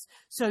supplies.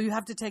 So you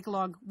have to take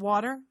along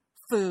water,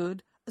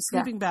 food, a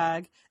sleeping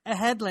bag, a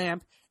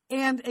headlamp,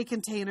 and a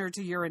container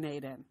to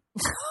urinate in.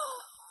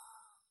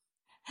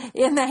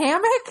 In the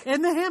hammock?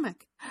 In the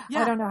hammock.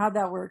 Yeah. I don't know how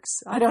that works.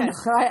 I don't know.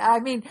 I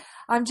mean,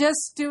 I'm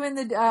just doing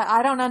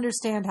I don't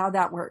understand how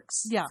that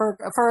works. Yeah.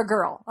 For a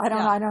girl. I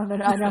don't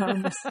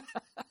understand.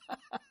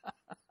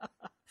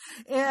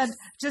 And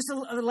just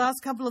the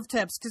last couple of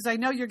tips, because I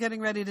know you're getting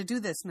ready to do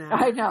this now.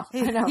 I know.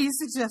 He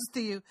suggests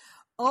to you,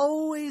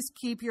 always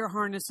keep your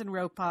harness and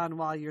rope on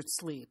while you're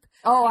asleep.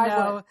 Oh,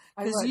 I would.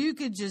 Because you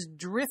could just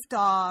drift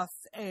off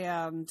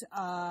and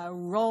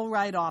roll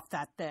right off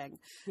that thing.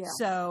 Yeah.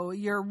 So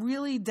you're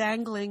really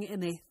dangling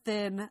in a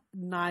thin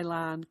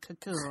nylon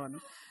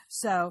cocoon.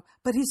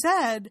 But he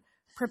said,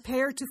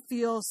 prepare to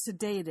feel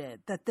sedated,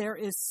 that there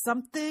is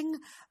something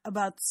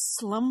about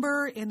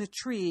slumber in a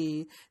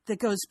tree that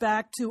goes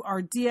back to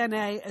our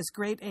DNA as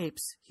great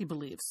apes, he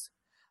believes.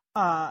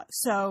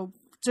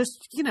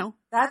 Just,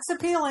 that's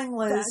appealing,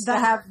 Liz, to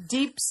have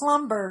deep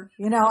slumber.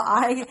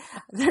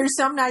 There's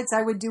some nights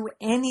I would do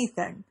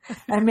anything,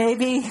 and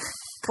maybe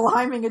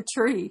climbing a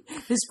tree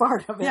is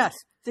part of it. Yes.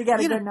 To get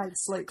a good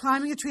night's sleep.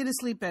 Climbing a tree to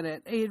sleep in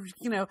it.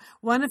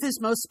 One of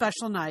his most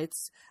special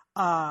nights,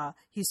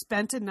 he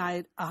spent a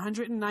night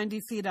 190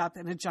 feet up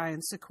in a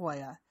giant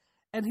sequoia.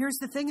 And here's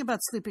the thing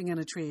about sleeping in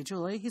a tree,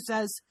 Julie. He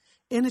says,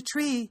 in a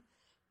tree,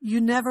 you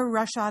never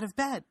rush out of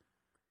bed.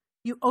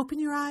 You open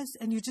your eyes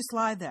and you just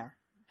lie there.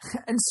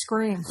 And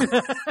scream. So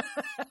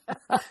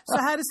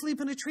how to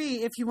sleep in a tree.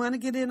 If you want to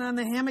get in on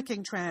the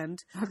hammocking trend,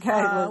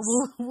 okay,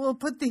 we'll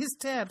put these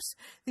tips.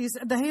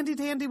 The handy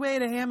dandy way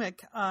to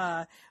hammock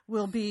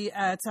will be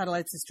at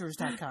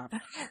satellitesisters.com.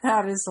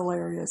 That is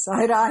hilarious.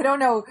 I don't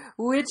know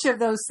which of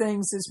those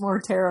things is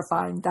more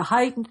terrifying: the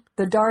height,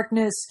 the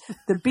darkness,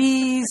 the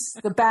bees,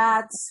 the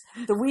bats,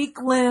 the weak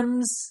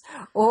limbs,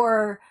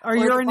 or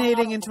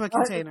urinating into a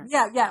container.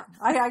 Yeah.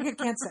 I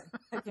can't say.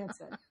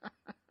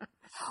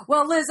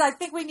 Well, Liz, I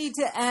think we need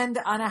to end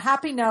on a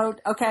happy note.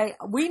 Okay,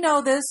 we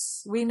know this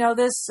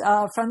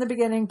from the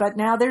beginning, but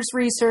now there's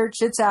research,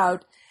 it's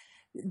out,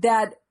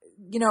 that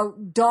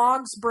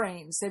dogs'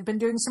 brains. They've been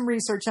doing some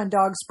research on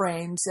dogs'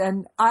 brains,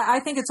 and I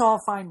think it's all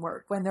fine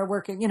work when they're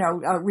working,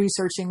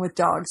 researching with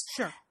dogs.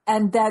 Sure.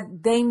 And that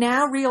they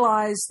now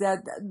realize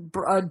that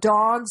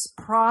dogs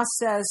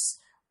process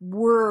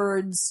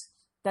words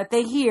that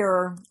they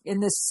hear in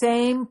the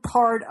same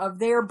part of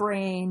their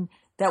brain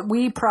that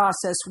we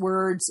process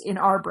words in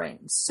our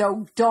brains.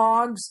 So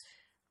dogs,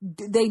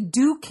 they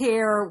do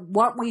care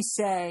what we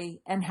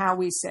say and how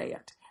we say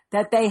it,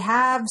 that they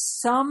have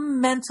some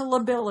mental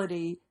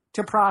ability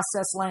to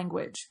process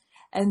language.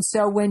 And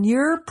so when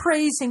you're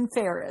praising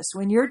Ferris,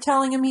 when you're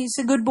telling him he's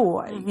a good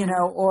boy,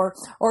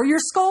 or you're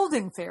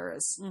scolding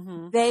Ferris,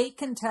 they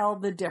can tell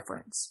the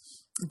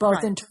difference,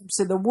 both in terms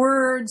of the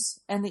words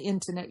and the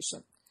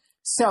intonation.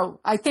 So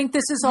I think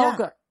this is all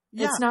good.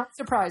 Yeah. It's not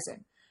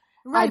surprising.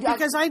 Right,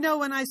 because I know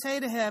when I say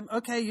to him,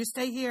 okay, you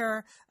stay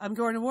here, I'm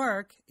going to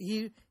work,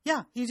 he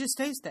just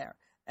stays there.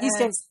 He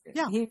stays.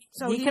 Yeah. He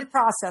can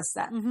process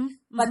that.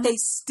 But they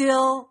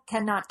still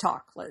cannot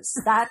talk, Liz.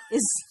 That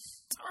is...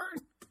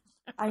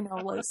 I know,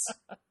 Liz.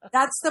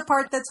 That's the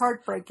part that's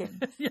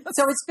heartbreaking. Yes.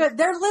 So it's good.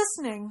 They're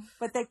listening,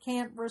 but they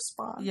can't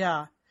respond.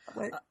 Yeah.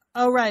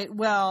 All right.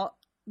 Well,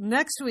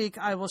 next week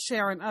I will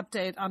share an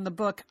update on the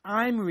book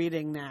I'm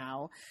reading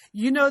now.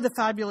 You know the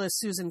fabulous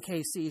Susan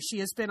Casey. She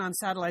has been on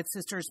Satellite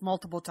Sisters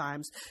multiple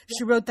times. Yeah.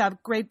 She wrote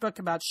that great book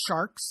about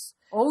sharks.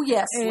 Oh,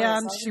 yes.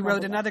 And she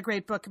wrote another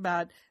great book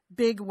about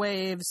big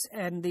waves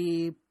and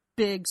the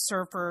big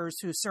surfers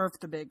who surf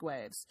the big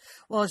waves.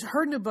 Well,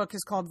 her new book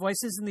is called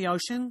Voices in the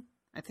Ocean.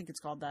 I think it's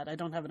called that. I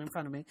don't have it in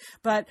front of me.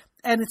 And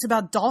it's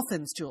about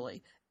dolphins,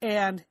 Julie.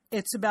 And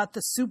it's about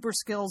the super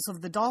skills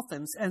of the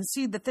dolphins. And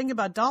see, the thing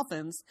about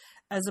dolphins,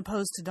 as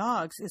opposed to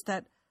dogs, is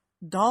that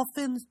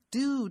dolphins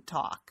do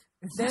talk.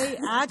 They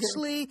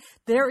actually,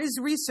 there is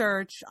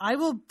research, I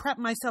will prep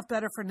myself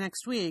better for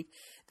next week,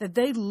 that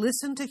they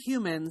listen to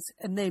humans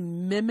and they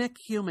mimic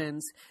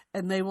humans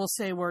and they will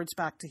say words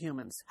back to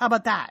humans. How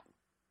about that?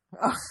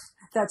 Oh,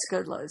 that's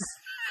good, Liz.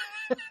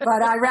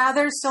 But I'd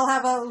rather still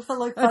have a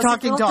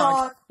talking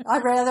dog.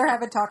 I'd rather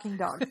have a talking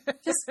dog.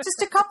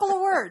 Just a couple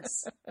of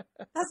words.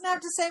 Doesn't have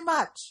to say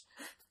much.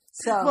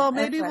 So, well,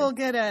 maybe we'll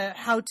get a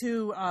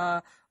how-to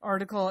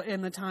article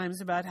in the Times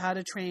about how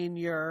to train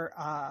your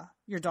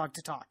dog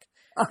to talk.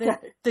 Okay.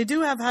 They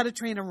do have how to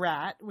train a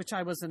rat, which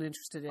I wasn't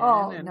interested in.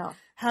 Oh, and no.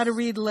 How to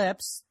read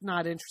lips,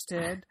 not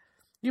interested.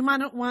 You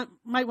might want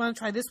to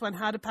try this one,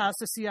 how to pass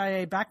a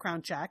CIA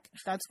background check.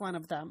 That's one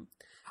of them.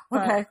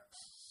 Okay.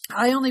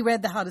 I only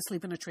read the How to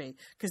Sleep in a Tree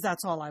because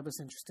that's all I was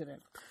interested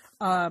in.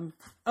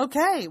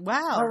 Okay.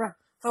 Wow. All right.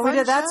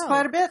 Well, that's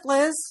quite a bit,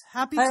 Liz.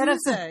 Happy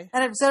Tuesday.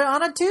 And it's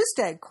on a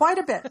Tuesday. Quite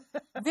a bit.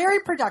 Very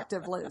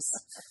productive, Liz.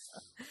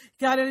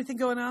 Got anything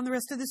going on the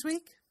rest of this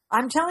week?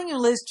 I'm telling you,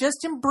 Liz,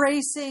 just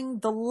embracing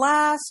the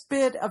last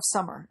bit of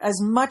summer as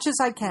much as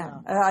I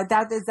can. Yeah.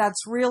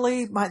 That's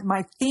really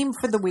my theme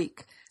for the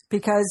week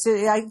because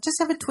I just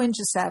have a twinge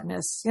of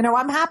sadness.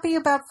 I'm happy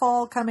about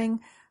fall coming,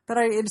 but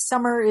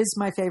summer is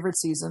my favorite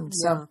season.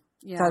 So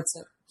that's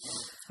it.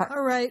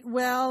 All right.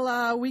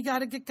 Well, we got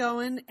to get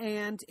going.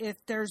 And if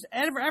there's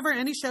ever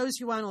any shows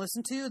you want to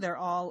listen to, they're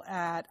all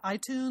at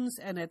iTunes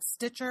and at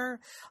Stitcher.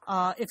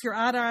 If you're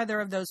at either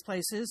of those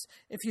places,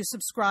 if you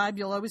subscribe,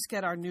 you'll always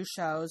get our new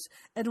shows.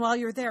 And while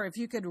you're there, if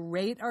you could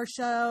rate our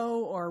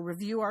show or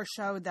review our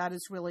show, that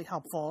is really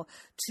helpful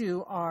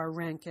to our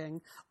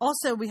ranking.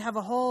 Also, we have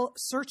a whole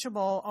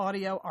searchable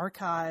audio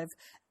archive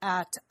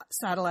at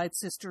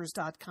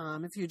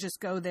satellitesisters.com. If you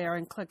just go there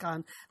and click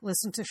on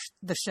listen to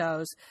the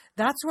shows,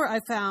 that's where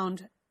I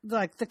found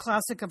like the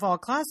classic of all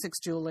classics,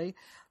 Julie,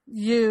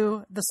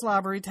 You, The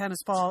Slobbery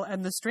Tennis Ball,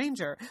 and The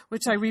Stranger,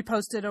 which I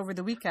reposted over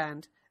the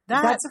weekend.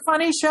 That's a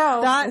funny show.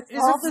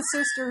 The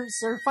sisters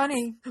are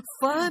funny.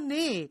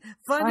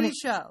 Funny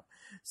show.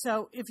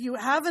 So if you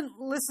haven't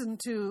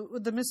listened to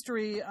The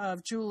Mystery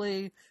of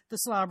Julie, The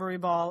Slobbery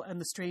Ball, and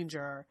The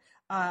Stranger,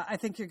 I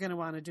think you're going to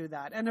want to do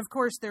that. And of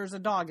course, there's a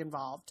dog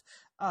involved.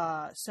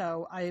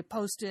 So I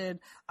posted,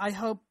 I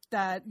hope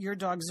that your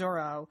dog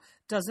Zorro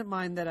doesn't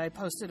mind that I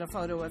posted a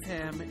photo of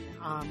him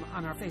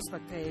on our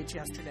Facebook page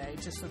yesterday,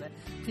 just so that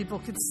people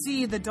could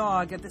see the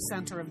dog at the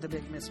center of the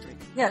big mystery.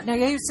 Yeah, no,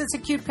 it's a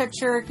cute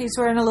picture. He's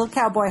wearing a little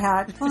cowboy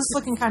hat. He's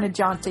looking kind of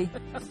jaunty.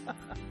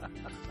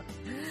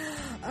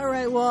 All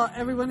right, well,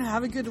 everyone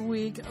have a good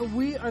week.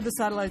 We are the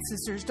Satellite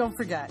Sisters. Don't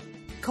forget,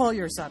 call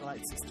your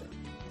Satellite Sister.